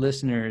with my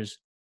listeners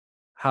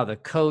how the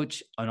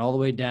coach and all the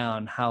way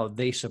down, how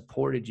they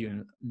supported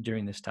you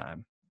during this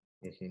time.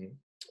 Mm-hmm.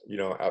 You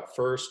know, at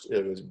first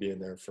it was being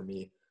there for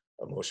me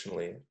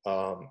emotionally.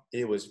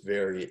 It was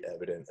very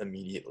evident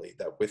immediately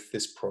that with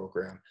this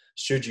program,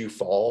 should you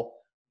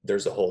fall,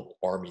 there's a whole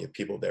army of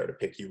people there to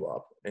pick you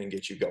up and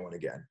get you going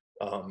again.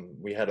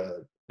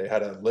 They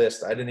had a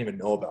list I didn't even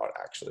know about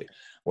actually,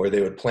 where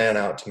they would plan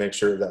out to make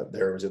sure that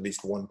there was at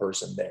least one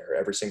person there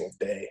every single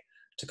day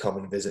to come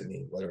and visit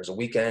me, whether it was a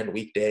weekend,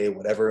 weekday,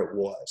 whatever it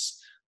was,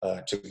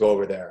 to go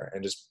over there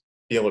and just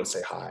be able to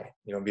say hi,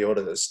 you know, be able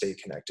to stay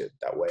connected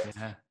that way.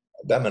 Yeah.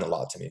 That meant a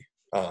lot to me.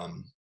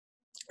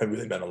 It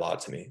really meant a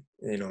lot to me,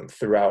 you know,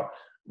 throughout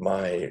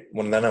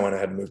then I went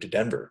ahead and moved to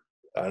Denver,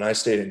 and I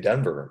stayed in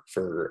Denver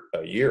for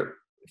a year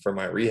for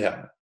my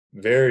rehab,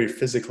 very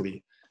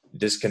physically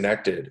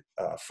disconnected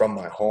from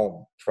my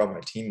home, from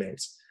my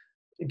teammates,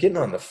 getting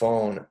on the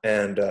phone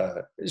and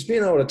just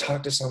being able to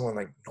talk to someone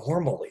like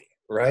normally,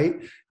 right?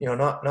 You know,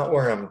 not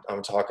where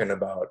I'm talking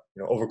about,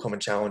 you know, overcoming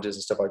challenges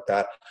and stuff like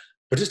that,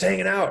 but just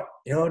hanging out,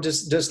 you know,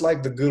 just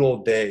like the good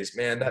old days,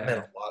 man. That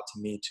meant Yeah. a lot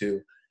to me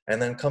too.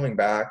 And then coming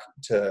back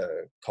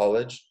to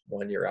college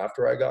 1 year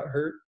after I got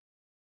hurt,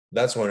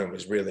 that's when it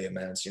was really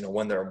immense. You know,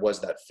 when there was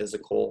that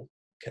physical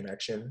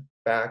connection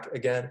back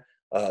again,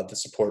 the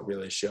support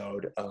really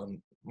showed.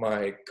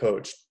 My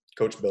coach,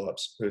 Coach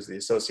Billups, who's the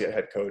associate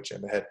head coach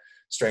and the head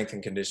strength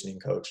and conditioning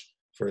coach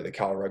for the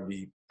Cal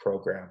Rugby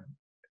program,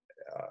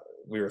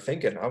 we were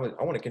thinking, I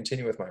want to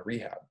continue with my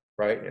rehab,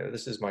 right? You know,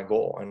 this is my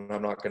goal, and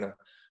I'm not gonna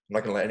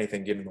let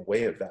anything get in the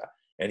way of that.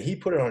 And he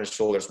put it on his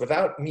shoulders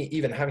without me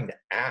even having to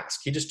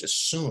ask. He just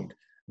assumed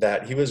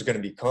that he was going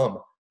to become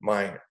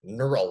my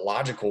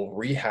neurological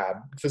rehab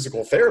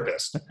physical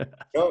therapist. You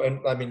know, and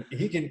I mean,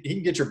 he can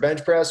get your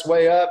bench press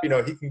way up. You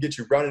know, he can get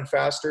you running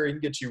faster. He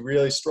can get you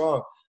really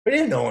strong. But he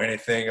didn't know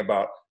anything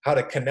about how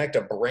to connect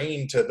a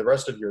brain to the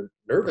rest of your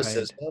nervous Right.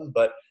 system.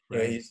 But you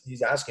know, Right.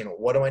 he's asking,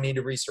 what do I need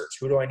to research?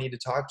 Who do I need to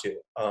talk to?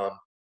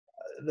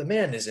 The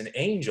man is an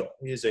angel.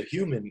 He is a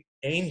human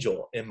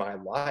angel in my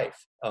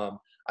life.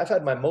 I've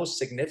had my most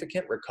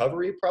significant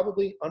recovery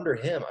probably under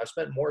him. I've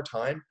spent more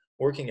time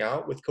working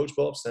out with Coach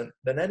Phillips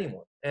than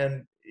anyone,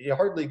 and he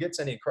hardly gets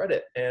any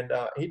credit, and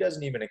he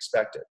doesn't even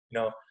expect it.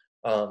 You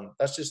know,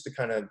 that's just the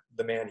kind of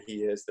the man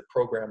he is. The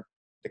program,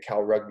 the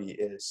Cal Rugby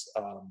is,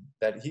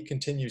 that he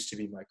continues to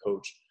be my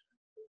coach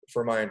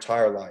for my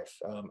entire life.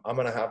 I'm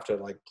going to have to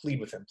like plead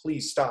with him,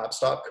 please stop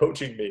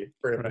coaching me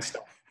for him to Right.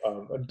 stop.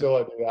 Until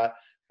I do that,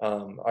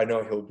 I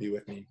know he'll be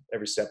with me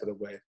every step of the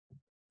way.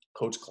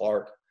 Coach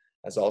Clark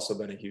has also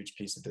been a huge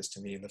piece of this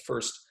to me. In the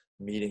first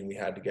meeting we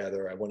had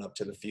together, I went up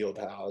to the field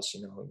house,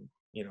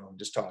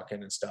 just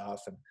talking and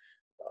stuff. And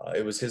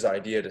it was his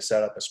idea to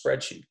set up a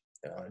spreadsheet,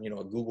 a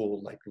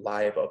Google like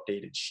live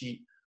updated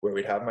sheet where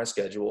we'd have my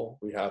schedule,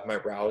 we'd have my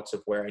routes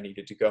of where I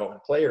needed to go,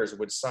 and players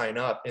would sign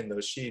up in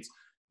those sheets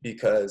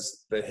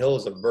because the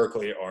hills of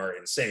Berkeley are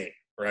insane,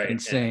 right? And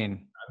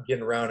Insane. I'm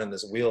getting around in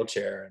this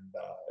wheelchair, and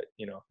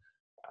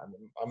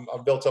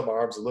I'm built up my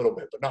arms a little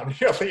bit, but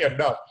not nearly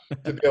enough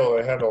to be able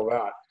to handle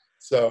that.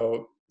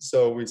 So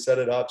we set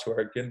it up to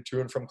where getting to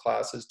and from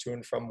classes, to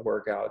and from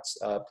workouts,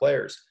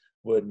 players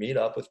would meet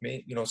up with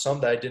me, some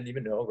that I didn't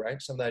even know,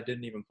 right? Some that I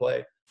didn't even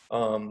play,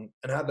 and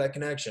have that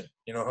connection,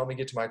 help me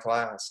get to my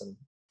class and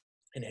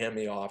hand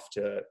me off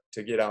to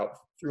get out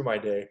through my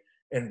day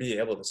and be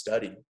able to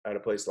study at a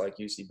place like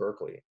UC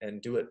Berkeley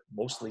and do it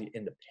mostly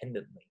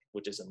independently,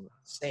 which is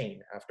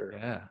insane after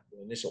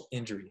the initial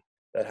injury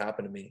that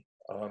happened to me.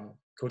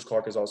 Coach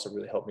Clark has also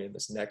really helped me in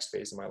this next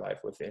phase of my life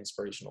with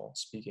inspirational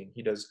speaking.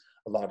 He does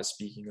a lot of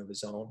speaking of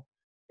his own,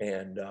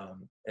 and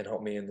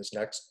help me in this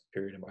next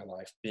period of my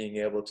life, being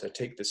able to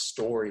take this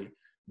story,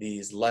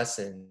 these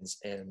lessons,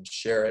 and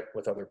share it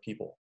with other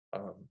people.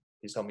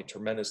 He's helped me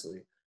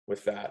tremendously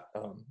with that.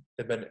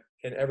 They've been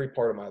in every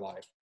part of my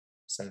life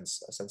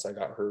since I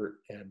got hurt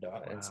and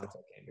since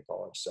I came to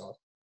college. So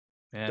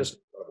just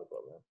incredible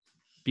program.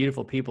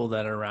 Beautiful people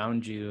that are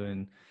around you.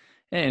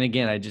 And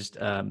again, I just,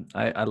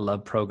 I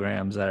love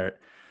programs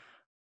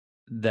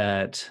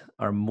that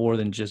are more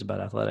than just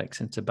about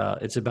athletics. It's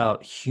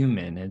about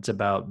human. It's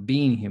about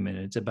being human.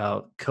 It's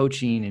about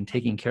coaching and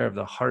taking care of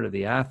the heart of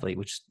the athlete,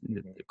 which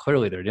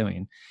clearly they're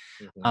doing.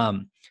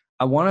 Mm-hmm.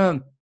 I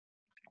want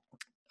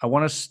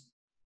to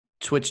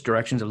switch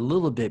directions a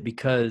little bit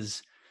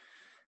because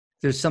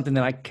there's something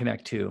that I can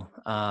connect to.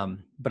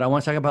 But I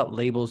want to talk about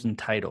labels and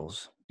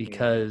titles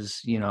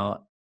because,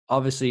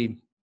 obviously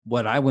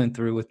what I went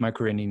through with my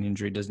career-ending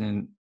injury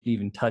doesn't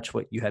even touch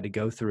what you had to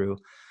go through.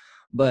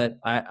 But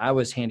I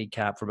was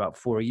handicapped for about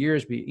 4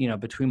 years,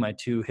 between my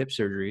 2 hip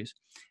surgeries.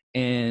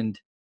 And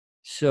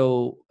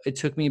so it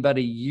took me about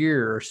a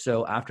year or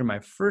so after my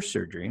first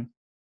surgery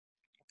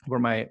where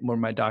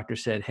my doctor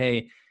said,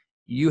 hey,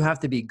 you have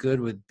to be good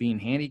with being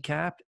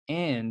handicapped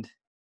and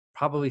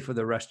probably for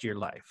the rest of your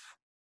life.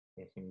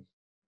 Mm-hmm.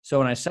 So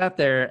when I sat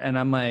there and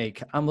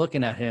I'm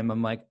looking at him,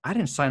 I'm like, I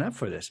didn't sign up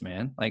for this,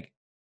 man. Like,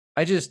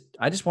 I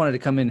just wanted to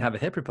come in and have a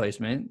hip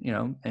replacement,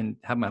 and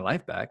have my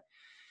life back.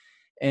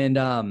 And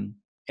I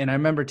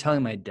remember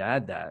telling my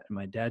dad that, and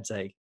my dad's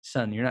like,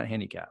 son, you're not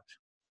handicapped.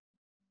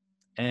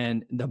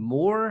 And the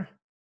more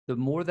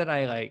that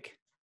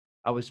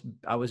I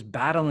was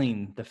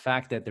battling the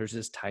fact that there's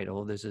this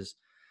title, there's this,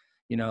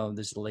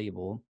 this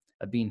label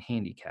of being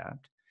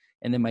handicapped.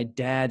 And then my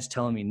dad's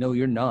telling me, no,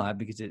 you're not,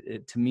 because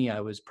it to me, I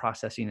was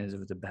processing as if it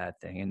was a bad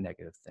thing, a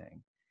negative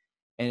thing.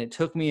 And it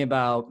took me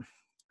about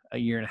a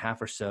year and a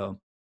half or so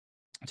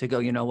to go,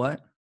 you know what?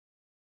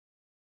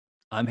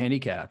 I'm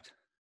handicapped.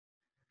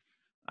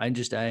 I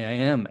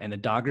am. And the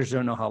doctors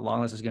don't know how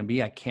long this is going to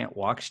be. I can't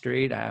walk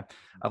straight.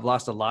 I've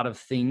lost a lot of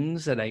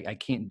things that I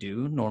can't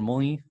do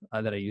normally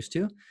that I used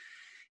to.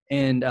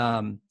 And,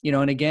 and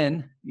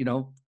again,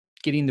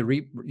 getting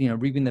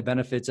reaping the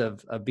benefits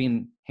of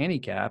being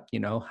handicapped,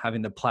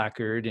 having the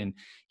placard and,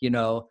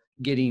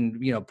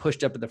 getting,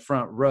 pushed up at the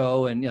front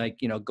row and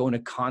going to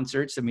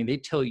concerts. I mean, they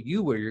tell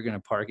you where you're going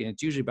to park and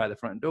it's usually by the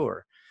front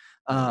door.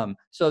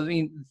 So, I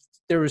mean,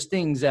 there was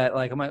things that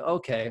I'm like,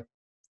 okay,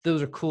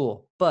 those are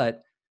cool.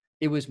 But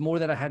it was more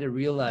that I had to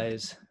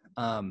realize,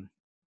 am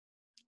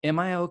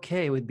I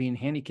okay with being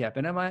handicapped?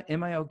 And am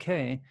I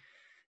okay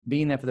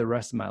being that for the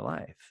rest of my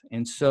life?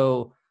 And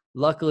so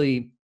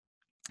luckily,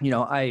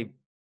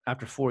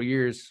 after 4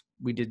 years,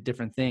 we did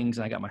different things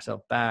and I got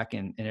myself back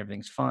and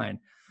everything's fine.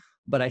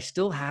 But I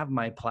still have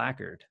my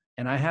placard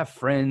and I have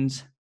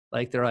friends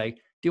they're like,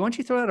 do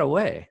you throw that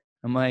away?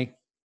 I'm like,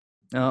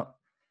 no,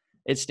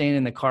 it's staying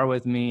in the car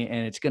with me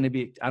and it's going to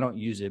be, I don't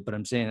use it, but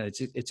I'm saying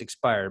it's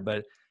expired,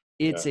 but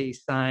it's a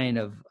sign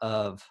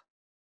of,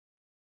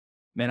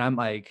 man, I'm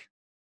like,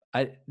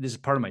 this is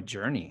part of my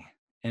journey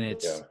and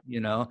it's,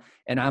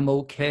 and I'm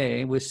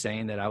okay with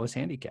saying that I was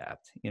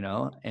handicapped,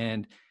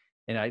 and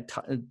it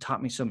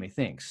taught me so many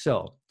things.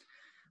 So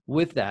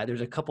with that,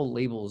 there's a couple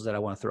labels that I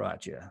want to throw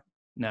at you.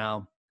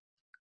 Now,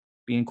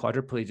 being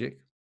quadriplegic,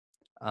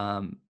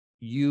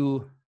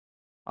 you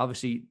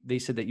obviously, they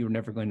said that you were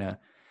never going to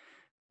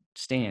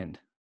stand,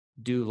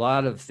 do a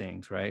lot of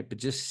things, right? But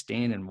just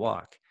stand and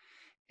walk.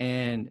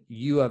 And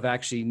you're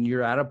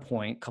at a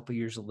point a couple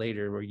years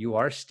later where you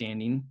are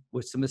standing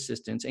with some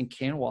assistance and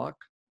can walk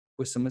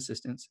with some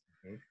assistance.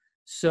 Mm-hmm.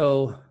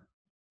 So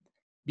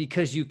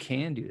because you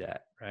can do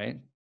that, right?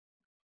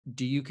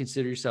 Do you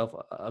consider yourself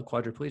a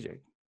quadriplegic?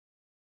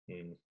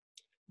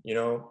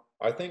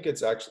 I think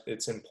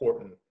it's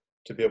important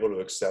to be able to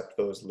accept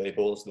those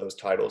labels, those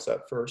titles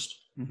at first,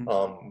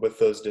 Mm-hmm. with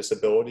those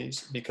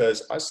disabilities,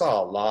 because I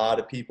saw a lot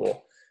of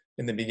people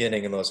in the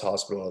beginning in those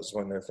hospitals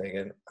when they're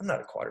thinking, I'm not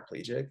a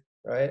quadriplegic,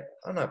 right?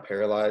 I'm not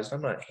paralyzed.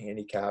 I'm not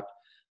handicapped.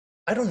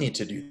 I don't need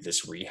to do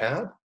this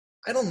rehab.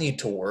 I don't need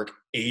to work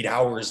 8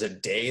 hours a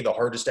day, the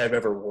hardest I've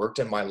ever worked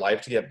in my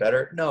life to get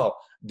better. No,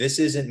 this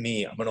isn't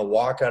me. I'm going to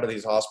walk out of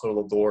these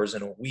hospital doors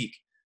in a week.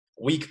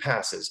 Week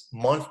passes,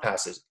 month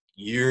passes,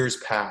 years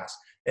pass.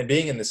 And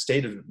being in the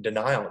state of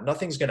denial,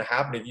 nothing's going to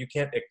happen if you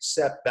can't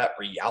accept that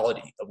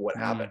reality of what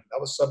happened. That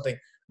was something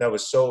that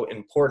was so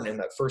important in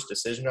that first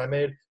decision I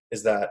made,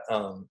 is that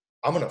I'm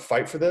going to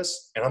fight for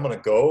this and I'm going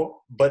to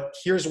go, but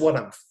here's what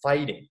I'm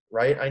fighting,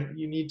 right?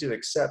 You need to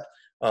accept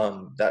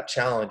that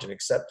challenge and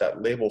accept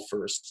that label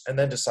first, and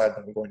then decide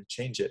that I'm going to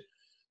change it.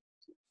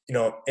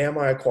 Am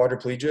I a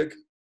quadriplegic?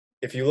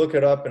 If you look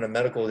it up in a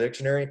medical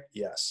dictionary,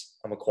 yes,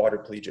 I'm a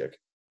quadriplegic.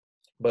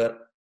 But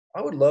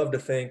I would love to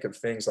think of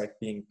things like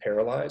being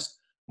paralyzed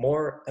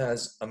more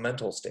as a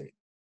mental state.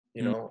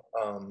 You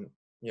Mm.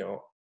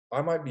 know,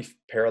 I might be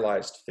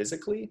paralyzed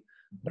physically,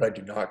 but I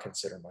do not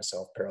consider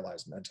myself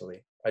paralyzed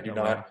mentally. I do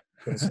No way. not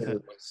consider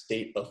my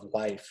state of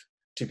life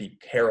to be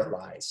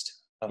paralyzed.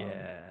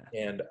 Yeah.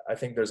 And I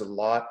think there's a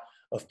lot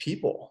of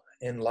people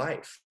in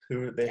life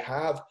who they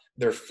have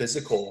their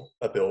physical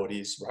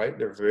abilities, right?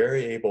 They're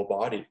very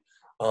able-bodied,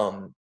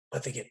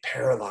 but they get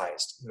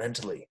paralyzed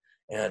mentally.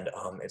 And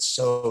it's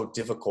so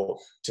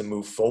difficult to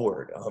move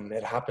forward.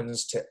 It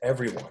happens to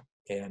everyone.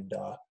 And,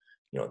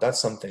 that's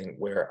something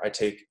where I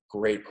take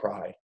great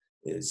pride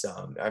is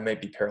I may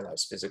be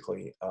paralyzed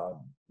physically,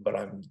 but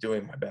I'm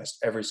doing my best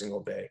every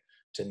single day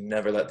to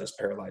never let this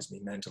paralyze me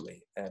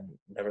mentally, and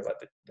never let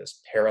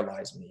this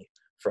paralyze me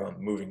from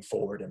moving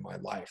forward in my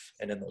life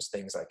and in those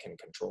things I can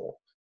control.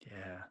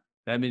 Yeah.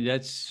 I mean,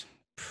 that's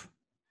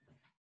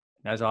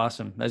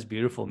awesome. That's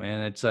beautiful,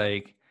 man. It's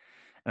like,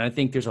 and I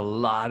think there's a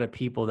lot of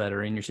people that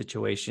are in your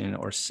situation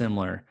or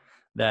similar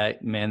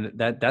that, man,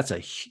 that's a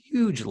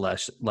huge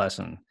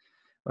lesson,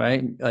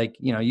 right? Like,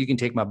 you can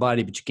take my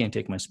body, but you can't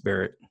take my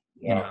spirit,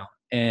 Yeah.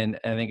 and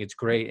I think it's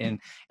great. And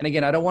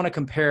again, I don't want to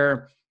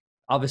compare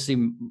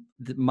obviously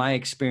my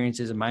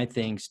experiences and my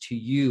things to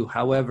you.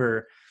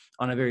 However,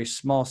 on a very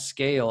small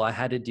scale, I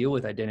had to deal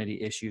with identity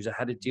issues. I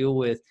had to deal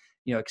with,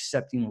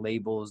 accepting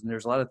labels. And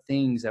there's a lot of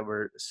things that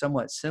were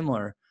somewhat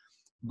similar.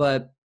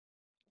 But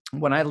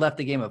when I left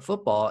the game of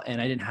football and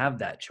I didn't have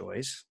that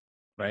choice,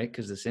 right?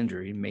 Because this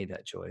injury made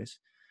that choice.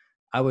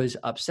 I was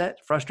upset,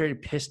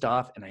 frustrated, pissed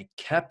off, and I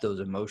kept those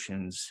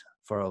emotions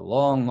for a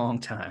long, long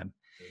time.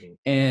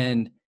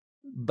 Mhm.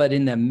 But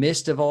in the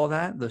midst of all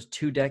that, those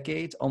 2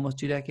 decades, almost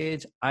 2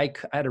 decades, I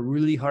had a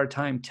really hard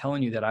time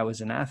telling you that I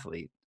was an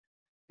athlete,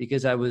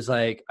 because I was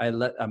like,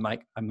 I'm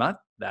like, I'm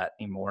not that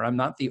anymore. I'm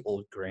not the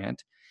old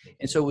Grant.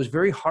 And so it was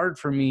very hard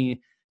for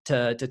me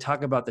to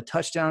talk about the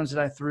touchdowns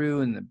that I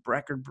threw and the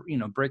record,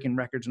 breaking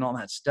records and all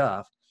that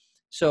stuff.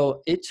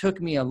 So it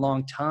took me a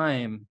long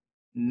time.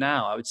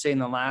 Now, I would say in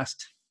the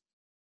last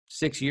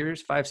 6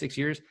 years, 5, 6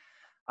 years,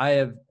 I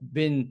have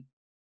been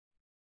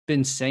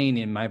saying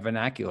in my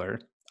vernacular,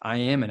 I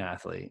am an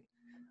athlete.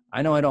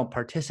 I know I don't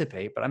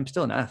participate, but I'm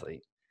still an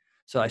athlete.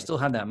 So I still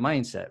have that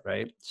mindset,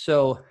 right?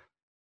 So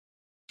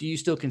do you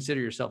still consider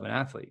yourself an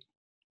athlete?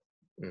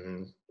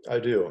 Mm-hmm. I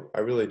do. I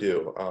really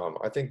do.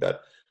 I think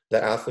that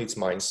the athlete's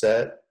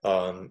mindset,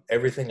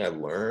 everything I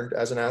learned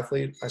as an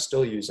athlete, I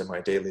still use in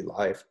my daily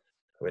life.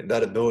 I mean,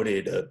 that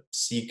ability to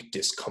seek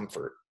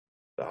discomfort.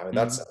 I mean,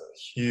 that's Mhm. a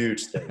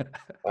huge thing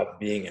of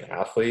being an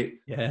athlete,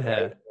 right?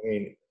 Yeah. I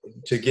mean,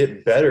 to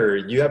get better,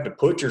 you have to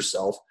put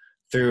yourself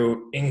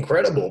through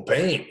incredible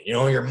pain.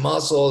 Your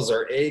muscles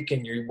are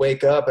aching. You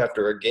wake up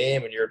after a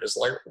game and you're just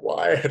like,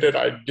 why did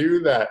I do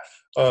that?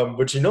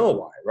 But you know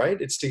why,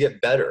 right? It's to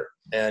get better.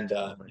 And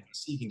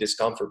seeking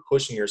discomfort,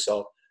 pushing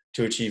yourself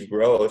to achieve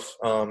growth.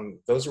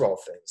 Those are all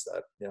things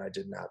that I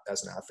did not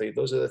as an athlete.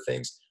 Those are the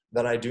things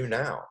that I do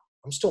now.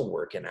 I'm still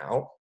working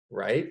out,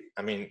 right?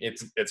 I mean,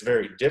 it's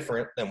very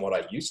different than what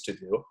I used to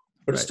do,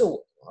 but Right.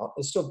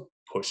 it's still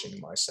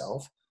pushing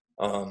myself.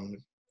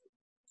 Um,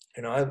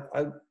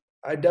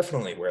 I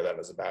definitely wear that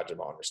as a badge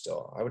of honor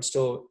still. I would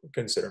still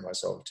consider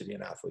myself to be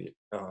an athlete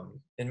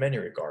in many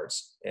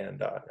regards.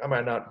 And I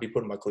might not be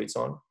putting my cleats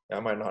on. I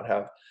might not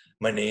have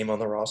my name on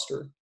the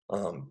roster,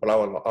 but I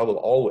will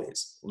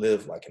always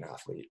live like an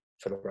athlete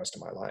for the rest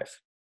of my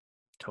life.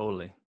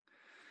 Totally.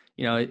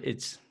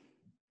 It's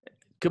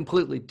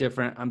completely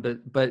different.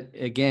 But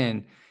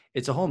again,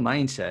 it's a whole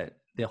mindset,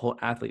 the whole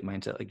athlete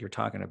mindset, like you're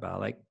talking about,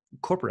 like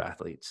corporate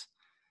athletes.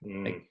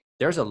 Like Mm,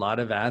 there's a lot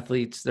of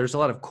athletes, there's a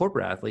lot of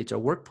corporate athletes or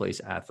workplace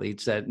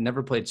athletes that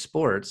never played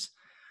sports,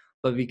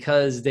 but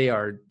because they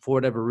are, for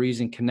whatever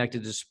reason,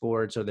 connected to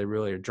sports, or they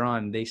really are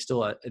drawn,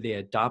 they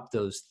adopt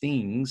those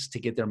things to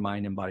get their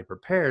mind and body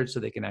prepared so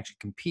they can actually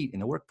compete in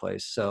the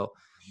workplace. So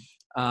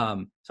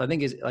I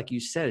think it's like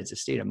you said, it's a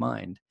state of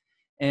mind.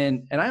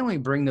 And I only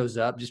bring those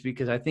up just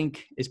because I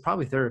think it's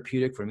probably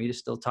therapeutic for me to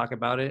still talk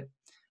about it,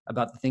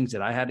 about the things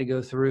that I had to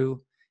go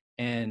through.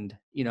 And,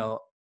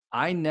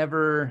 I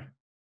never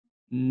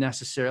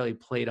necessarily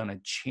played on a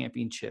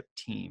championship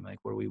team, like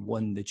where we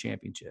won the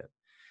championship.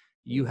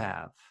 You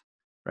have,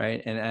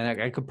 right?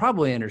 And I could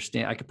probably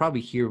understand, I could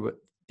probably hear what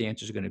the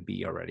answer is going to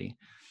be already.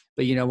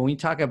 But, you know, when we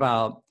talk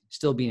about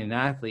still being an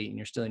athlete and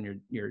you're still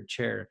in your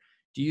chair,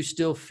 do you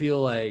still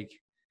feel like,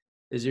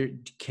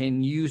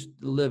 can you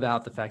live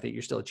out the fact that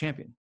you're still a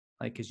champion?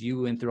 Like, cause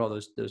you went through all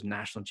those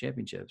national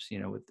championships, you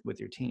know, with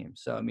your team.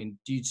 So, I mean,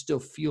 do you still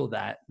feel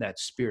that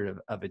spirit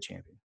of a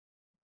champion?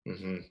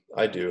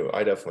 I do.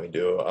 I definitely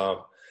do.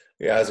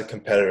 Yeah, as a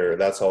competitor,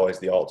 that's always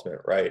the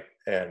ultimate, right?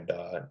 And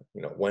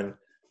you know, when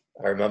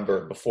I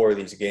remember before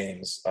these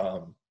games,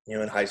 you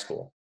know, in high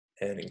school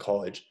and in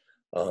college,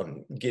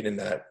 getting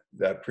that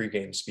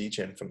pregame speech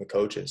in from the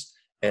coaches,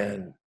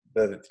 and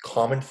the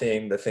common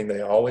theme, the thing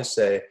they always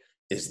say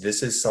is,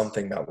 "This is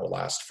something that will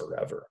last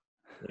forever.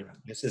 You know,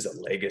 this is a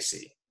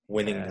legacy.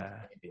 Winning the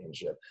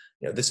championship.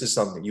 You know, this is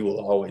something you will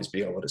always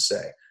be able to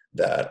say."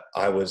 That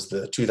I was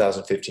the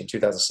 2015,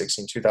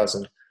 2016,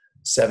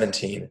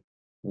 2017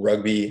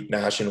 rugby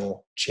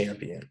national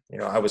champion. You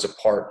know, I was a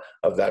part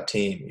of that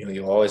team. You know,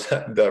 you always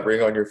have the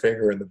ring on your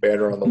finger and the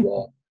banner on the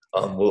wall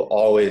will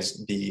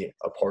always be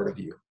a part of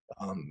you.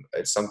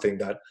 It's something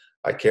that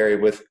I carry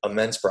with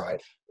immense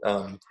pride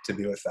to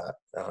be with that,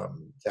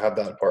 to have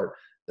that part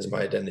as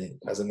my identity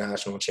as a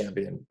national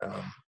champion,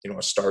 you know,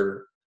 a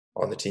starter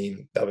on the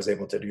team that was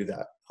able to do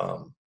that.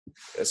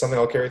 It's something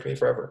I'll carry with me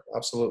forever.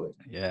 Absolutely.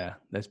 Yeah,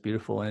 that's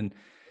beautiful. And,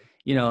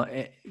 you know,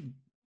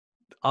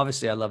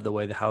 obviously I love the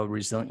way how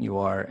resilient you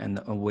are, and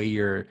the way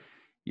your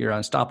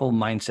unstoppable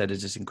mindset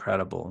is just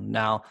incredible.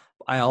 Now,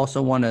 I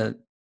also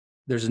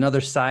there's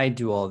another side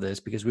to all this,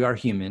 because we are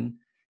human,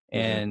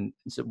 and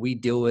so we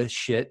deal with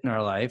shit in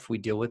our life. We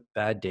deal with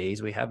bad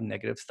days. We have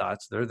negative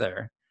thoughts. They're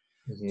there.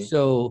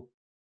 So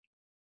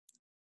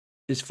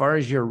as far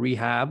as your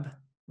rehab,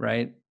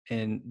 right?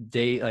 And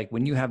like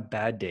when you have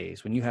bad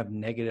days, when you have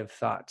negative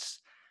thoughts,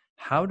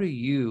 how do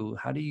you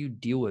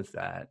deal with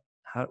that?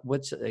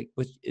 What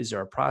is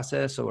there a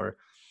process? Or,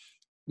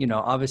 you know,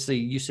 obviously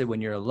you said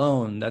when you're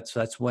alone,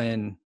 that's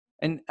when,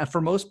 and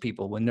for most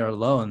people, when they're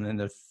alone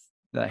and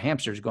the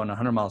hamster's going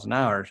 100 miles an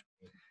hour,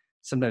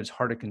 sometimes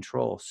hard to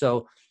control.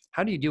 So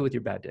how do you deal with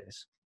your bad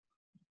days?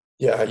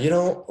 Yeah, you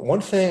know,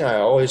 one thing I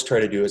always try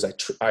to do is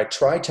I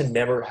try to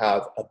never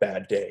have a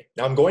bad day.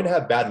 Now, I'm going to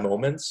have bad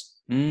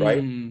moments,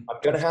 right? I'm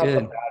going to That's have a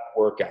good. bad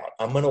workout.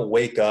 I'm going to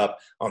wake up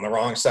on the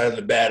wrong side of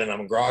the bed and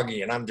I'm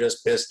groggy and I'm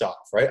just pissed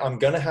off, right? I'm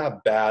going to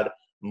have bad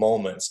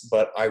moments,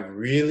 but I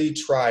really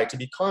try to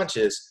be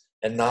conscious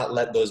and not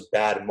let those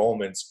bad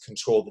moments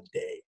control the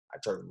day. I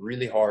try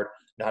really hard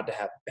not to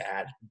have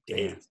bad Man,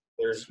 days.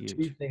 There's that's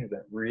two huge. things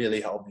that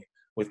really help me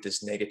with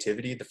this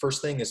negativity. The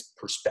first thing is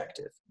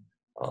perspective.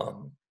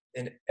 Um,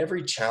 in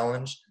every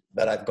challenge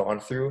that I've gone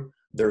through,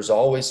 there's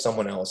always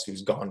someone else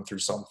who's gone through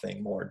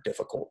something more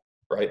difficult,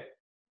 right?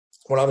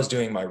 When I was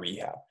doing my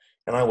rehab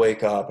and I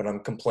wake up and I'm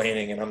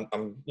complaining and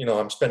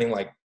I'm spending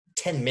like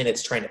 10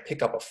 minutes trying to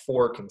pick up a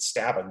fork and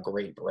stab a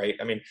grape, right?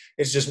 I mean,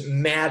 it's just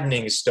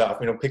maddening stuff,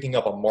 you know, picking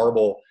up a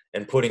marble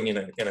and putting in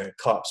a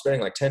cup,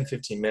 spending like 10,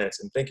 15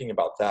 minutes and thinking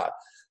about that.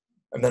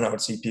 And then I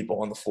would see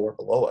people on the floor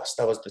below us.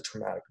 That was the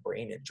traumatic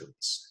brain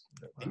injuries.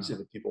 You know, these Wow. are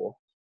the people,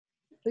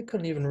 they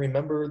couldn't even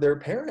remember their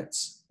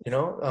parents, you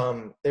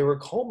know, they were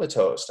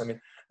comatose. I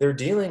mean, they're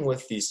dealing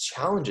with these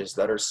challenges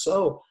that are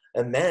so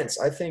immense.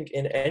 I think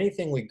in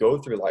anything we go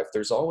through life,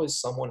 there's always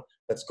someone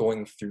that's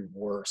going through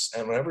worse.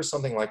 And whenever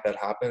something like that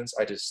happens,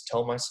 I just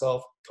tell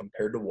myself,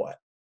 compared to what?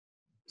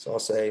 So I'll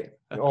say,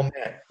 oh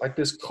man, like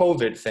this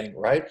COVID thing,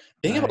 right?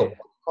 Being able to Right.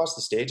 walk across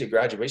the stage at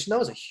graduation, that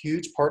was a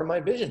huge part of my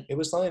vision. It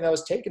was something that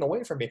was taken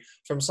away from me,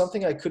 from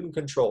something I couldn't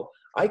control.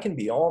 I can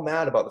be all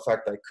mad about the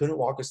fact that I couldn't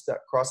walk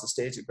across the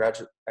stage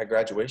at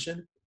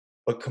graduation,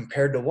 but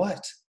compared to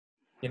what?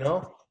 You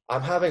know,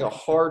 I'm having a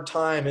hard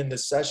time in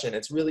this session.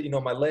 It's really, you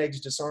know, my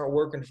legs just aren't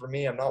working for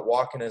me. I'm not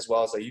walking as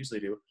well as I usually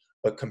do.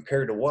 But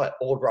compared to what?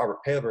 Old Robert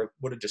Paylor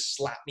would have just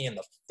slapped me in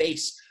the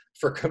face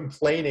for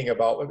complaining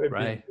about it being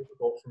Right.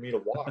 difficult for me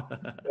to walk.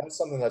 That's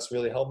something that's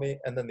really helped me.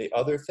 And then the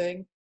other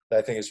thing that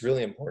I think is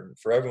really important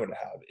for everyone to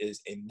have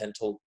is a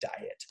mental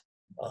diet.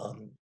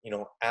 You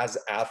know, as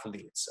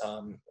athletes,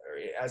 or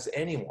as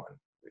anyone,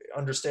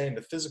 understanding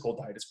the physical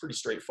diet is pretty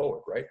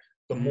straightforward, right?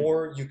 The Mhm.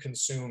 more you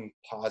consume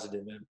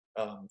positive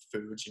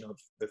foods, you know,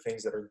 the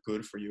things that are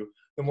good for you,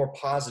 the more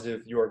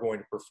positive you are going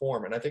to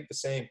perform. And I think the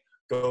same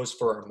goes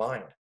for our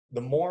mind.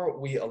 The more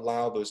we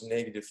allow those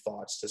negative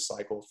thoughts to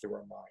cycle through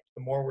our mind,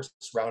 the more we're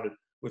surrounded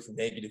with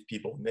negative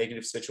people,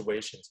 negative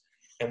situations,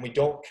 and we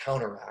don't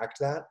counteract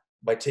that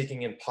by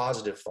taking in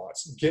positive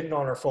thoughts, getting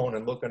on our phone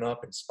and looking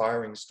up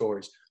inspiring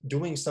stories,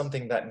 doing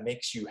something that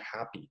makes you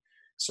happy,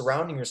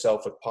 surrounding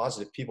yourself with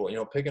positive people, you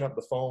know, picking up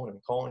the phone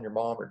and calling your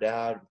mom or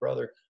dad, or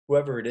brother,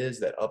 whoever it is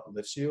that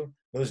uplifts you.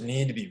 Those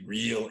need to be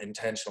real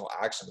intentional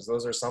actions.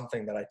 Those are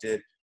something that I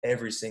did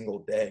every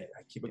single day.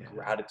 I keep a Yeah.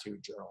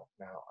 gratitude journal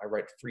now. I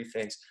write 3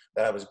 things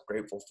that I was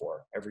grateful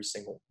for every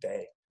single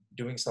day.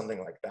 doing something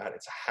like that,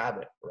 it's a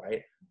habit,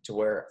 right? To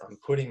where I'm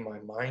putting my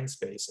mind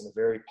space in a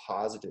very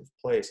positive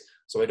place,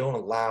 so I don't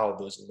allow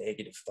those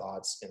negative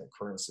thoughts and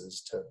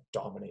occurrences to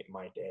dominate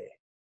my day.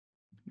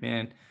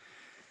 Man,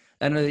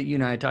 I know that you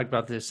and I talked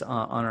about this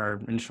on our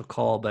initial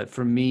call, but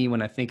for me,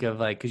 when I think of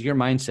like, because your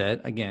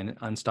mindset, again,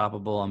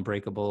 unstoppable,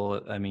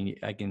 unbreakable, I mean,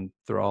 I can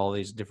throw all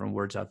these different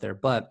words out there,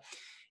 but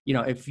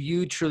if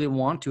you truly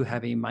want to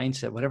have a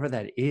mindset, whatever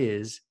that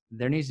is,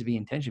 there needs to be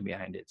intention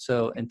behind it.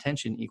 So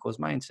intention equals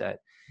mindset.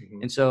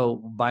 Mm-hmm. And so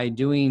by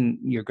doing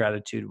your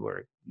gratitude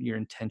work, your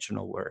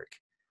intentional work,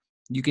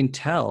 you can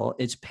tell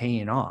it's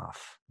paying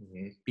off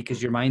Mm-hmm.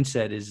 because your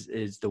mindset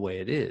is the way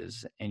it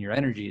is, and your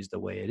energy is the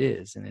way it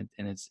is, and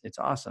it's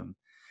awesome.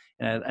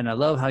 And I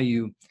love how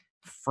you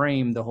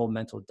frame the whole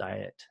mental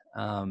diet,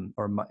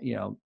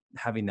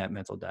 having that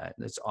mental diet.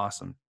 That's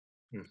awesome.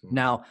 Mm-hmm.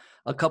 Now,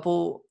 a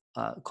couple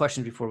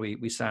questions before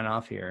we sign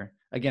off here.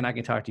 Again, I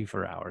can talk to you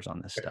for hours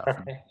on this stuff.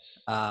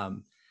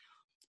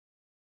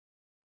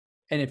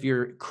 And if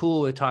you're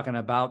cool with talking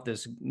about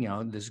this,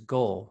 this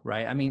goal,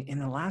 right? I mean, in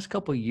the last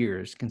couple of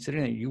years,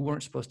 considering that you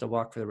weren't supposed to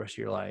walk for the rest of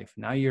your life,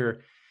 now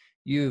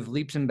you've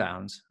leaps and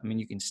bounds. I mean,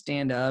 you can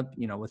stand up,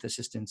 with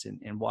assistance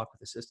and walk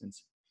with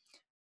assistance.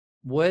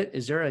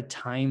 Is there a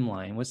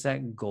timeline? What's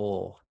that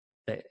goal?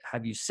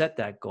 Have you set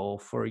that goal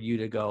for you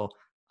to go,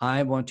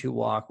 I want to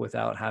walk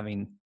without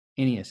having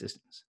any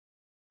assistance?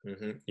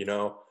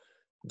 Mm-hmm.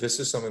 This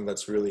is something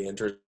that's really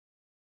interesting,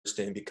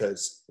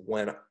 because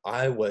when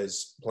I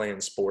was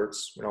playing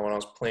sports, when I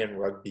was playing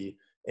rugby,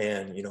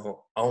 and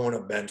I want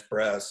to bench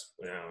press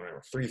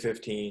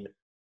 315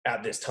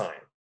 at this time,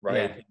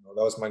 right? Yeah.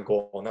 That was my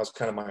goal, and that was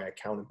kind of my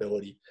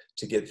accountability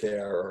to get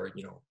there. Or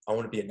I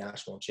want to be a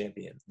national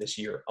champion this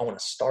year. I want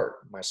to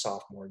start my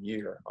sophomore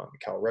year on the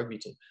Cal rugby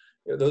team.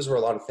 Those were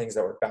a lot of things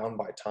that were bound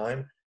by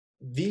time.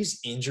 These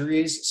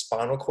injuries,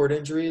 spinal cord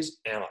injuries,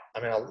 and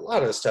I mean a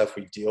lot of the stuff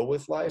we deal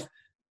with life,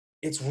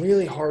 it's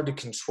really hard to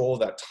control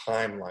that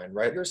timeline,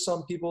 right? There's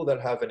some people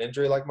that have an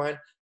injury like mine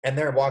and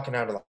they're walking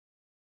out of the,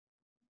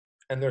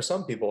 and there's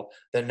some people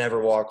that never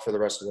walk for the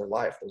rest of their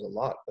life. There's a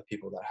lot of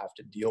people that have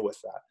to deal with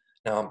that.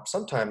 Now,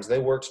 sometimes they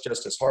worked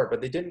just as hard,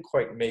 but they didn't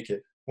quite make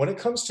it. When it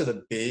comes to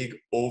the big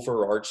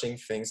overarching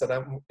things that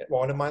I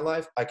want in my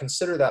life, I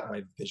consider that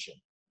my vision.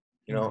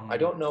 I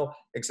don't know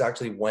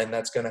exactly when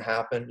that's going to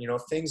happen.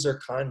 Things are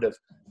kind of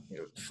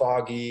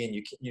foggy, and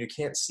you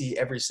can't see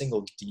every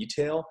single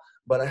detail,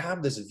 but I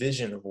have this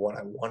vision of what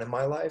I want in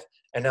my life.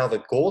 And now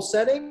the goal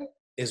setting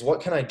is,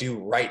 what can I do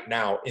right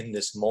now in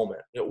this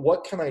moment?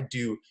 What can I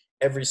do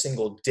every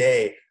single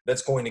day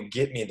that's going to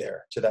get me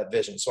there to that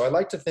vision? So I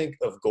like to think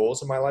of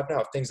goals in my life now,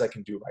 of things I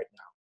can do right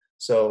now.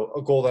 So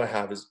a goal that I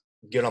have is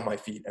get on my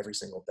feet every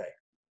single day.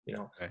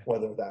 Okay.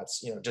 Whether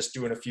that's, just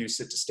doing a few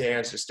sit to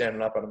stands, just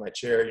standing up out of my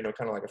chair,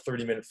 kind of like a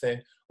 30-minute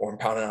thing, or I'm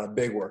pounding out a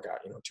big workout,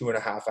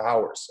 2.5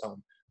 hours.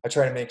 I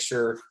try to make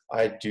sure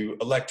I do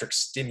electric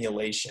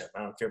stimulation. I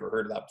don't know if you ever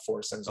heard of that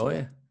before. Oh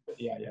yeah.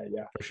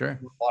 Yeah. For sure.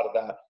 A lot of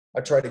that.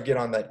 I try to get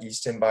on that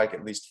Easton bike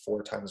at least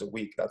 4 times a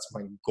week. That's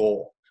my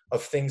goal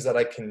of things that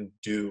I can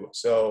do.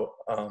 So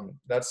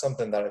that's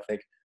something that I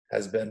think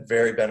has been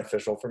very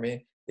beneficial for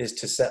me, is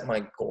to set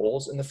my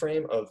goals in the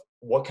frame of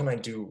what can I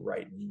do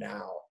right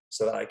now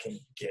so that I can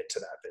get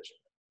to that vision.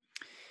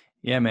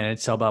 Yeah, man,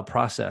 it's all about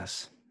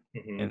process.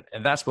 Mm-hmm.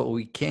 And that's what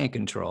we can't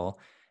control.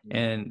 Mm-hmm.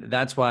 And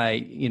that's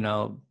why,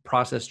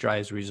 process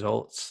drives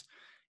results.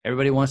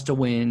 Everybody wants to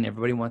win.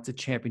 Everybody wants a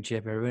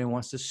championship. Everybody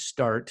wants to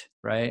start,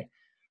 right?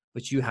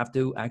 But you have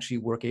to actually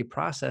work a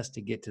process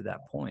to get to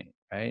that point,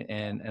 right?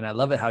 And I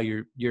love it how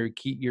you're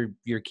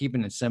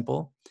keeping it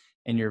simple,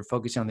 and you're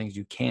focusing on things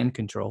you can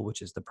control,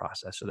 which is the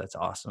process. So that's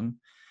awesome.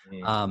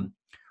 Mm-hmm.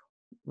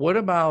 What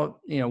about,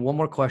 one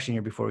more question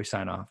here before we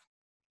sign off.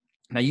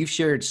 Now, you've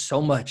shared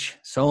so much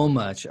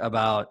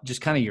about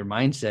just kind of your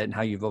mindset and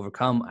how you've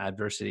overcome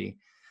adversity.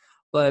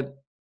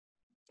 But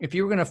if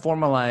you were going to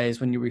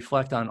formalize, when you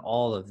reflect on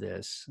all of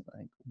this,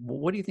 like,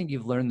 what do you think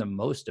you've learned the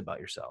most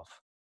about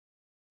yourself?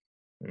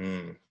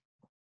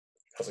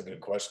 That's a good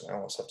question. I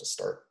almost have to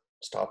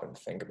stop and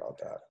think about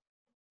that.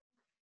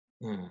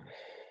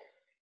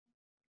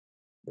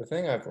 The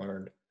thing I've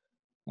learned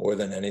more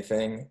than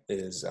anything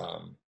is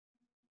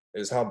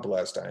how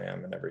blessed I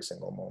am in every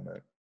single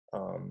moment.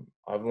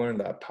 I've learned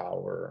that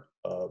power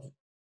of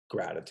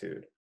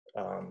gratitude.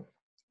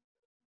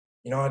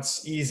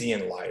 It's easy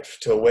in life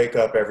to wake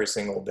up every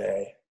single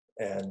day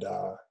and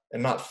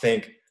not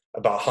think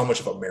about how much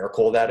of a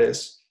miracle that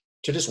is.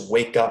 To just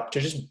wake up, to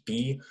just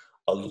be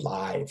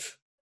alive.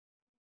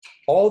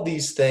 All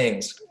these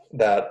things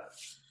that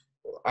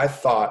I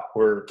thought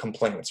were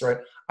complaints, right?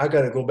 I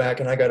got to go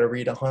back and I got to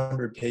read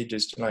 100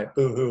 pages tonight.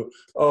 Boo-hoo.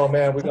 Oh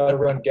man, we got to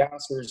run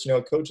gassers.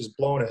 Coach is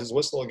blowing his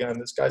whistle again.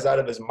 This guy's out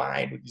of his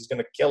mind. He's going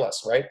to kill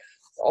us, right?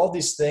 All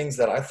these things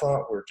that I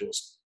thought were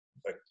just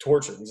like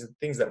torture. These are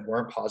things that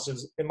weren't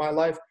positives in my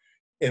life.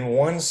 In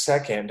 1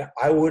 second,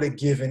 I would have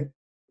given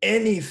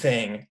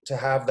anything to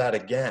have that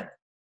again.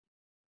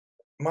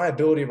 My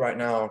ability right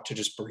now to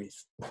just breathe.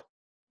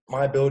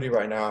 My ability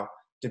right now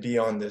to be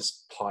on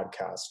this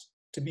podcast.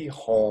 to be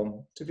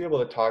home, to be able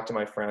to talk to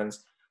my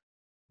friends,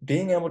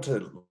 being able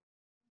to,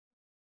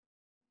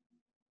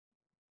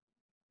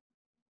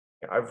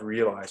 I've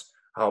realized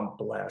how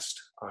blessed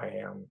I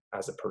am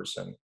as a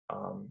person.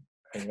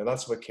 And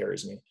that's what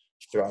carries me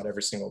throughout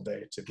every single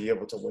day, to be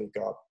able to wake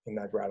up in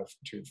that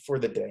gratitude for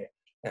the day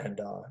and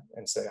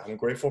say, I'm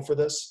grateful for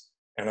this,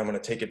 and I'm going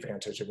to take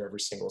advantage of every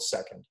single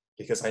second,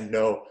 because I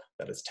know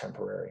that it's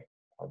temporary.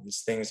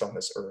 These things on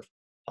this earth,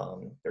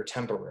 they're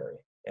temporary,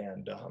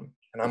 and I'm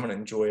going to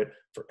enjoy it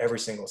for every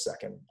single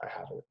second I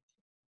have it.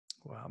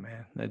 Wow,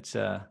 man, that's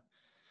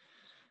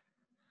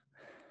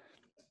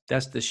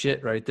the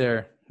shit right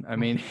there. I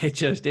mean, it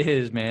just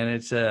is, man.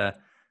 It's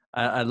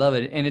I love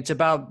it. And it's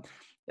about,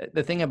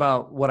 the thing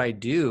about what I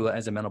do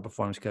as a mental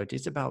performance coach,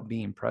 it's about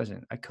being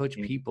present. I coach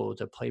people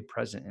to play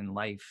present in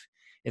life.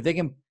 If they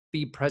can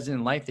be present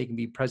in life, they can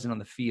be present on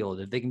the field.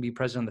 If they can be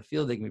present on the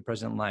field, they can be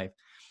present in life.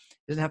 It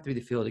doesn't have to be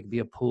the field. It could be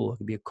a pool. It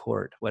could be a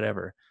court,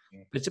 whatever.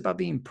 But it's about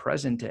being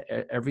present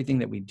to everything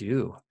that we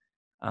do.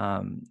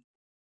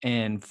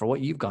 And for what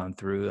you've gone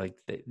through, like,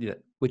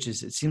 which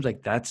is, it seems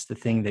like that's the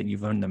thing that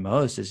you've learned the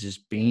most, is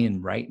just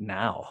being right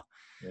now,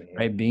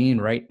 right? Being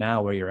right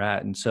now where you're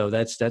at. And so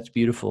that's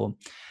beautiful.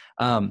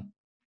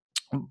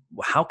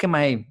 How can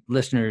my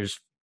listeners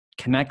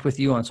connect with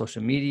you on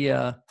social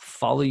media,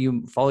 follow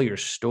your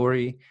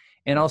story,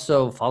 and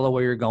also follow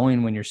where you're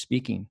going when you're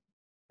speaking?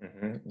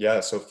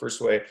 Yeah. So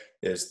first way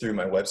is through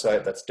my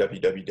website. That's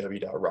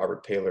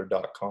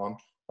www.rob.paylor.com.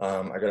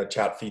 I got a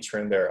chat feature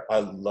in there. I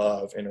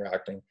love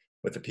interacting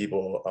with the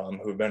people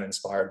who've been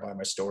inspired by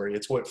my story.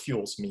 It's what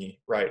fuels me,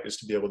 right? Is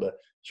to be able to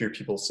hear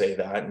people say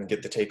that and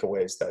get the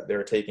takeaways that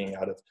they're taking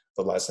out of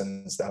the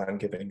lessons that I'm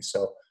giving.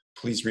 So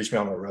please reach me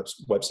on my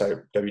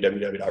website,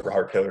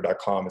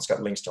 www.robertpaylor.com. It's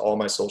got links to all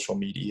my social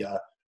media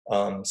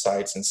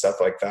sites and stuff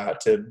like that,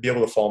 to be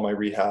able to follow my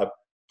rehab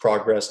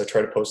progress. I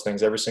try to post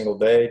things every single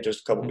day.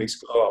 Just a couple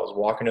weeks ago, I was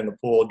walking in the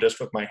pool just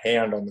with my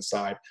hand on the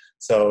side.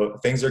 So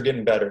things are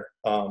getting better,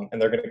 and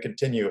they're going to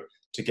continue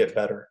to get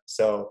better.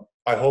 So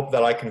I hope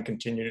that I can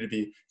continue to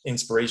be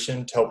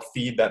inspiration to help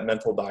feed that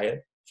mental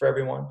diet for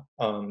everyone,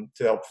 to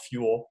help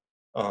fuel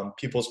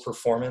people's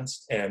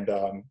performance and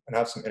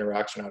have some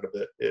interaction out of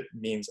it. It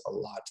means a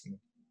lot to me.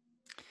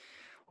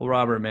 Well,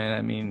 Robert, man,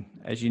 I mean,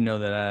 as you know,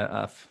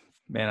 that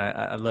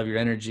I love your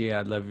energy.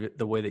 I love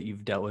the way that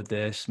you've dealt with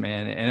this,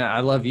 man. And I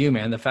love you,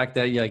 man. The fact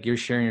that you're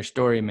sharing your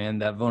story, man,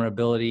 that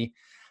vulnerability.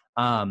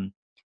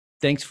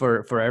 Thanks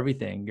for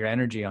everything, your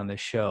energy on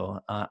this show.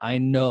 I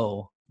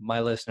know my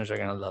listeners are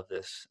going to love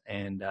this.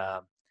 And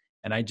I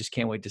just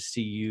can't wait to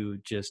see you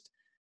just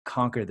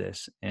conquer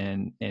this,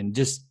 and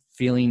just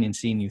feeling and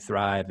seeing you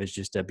thrive is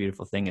just a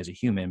beautiful thing as a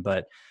human.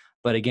 But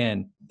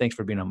again, thanks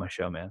for being on my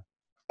show, man.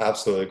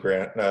 Absolutely,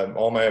 Grant.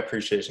 All my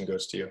appreciation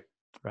goes to you.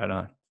 Right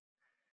on.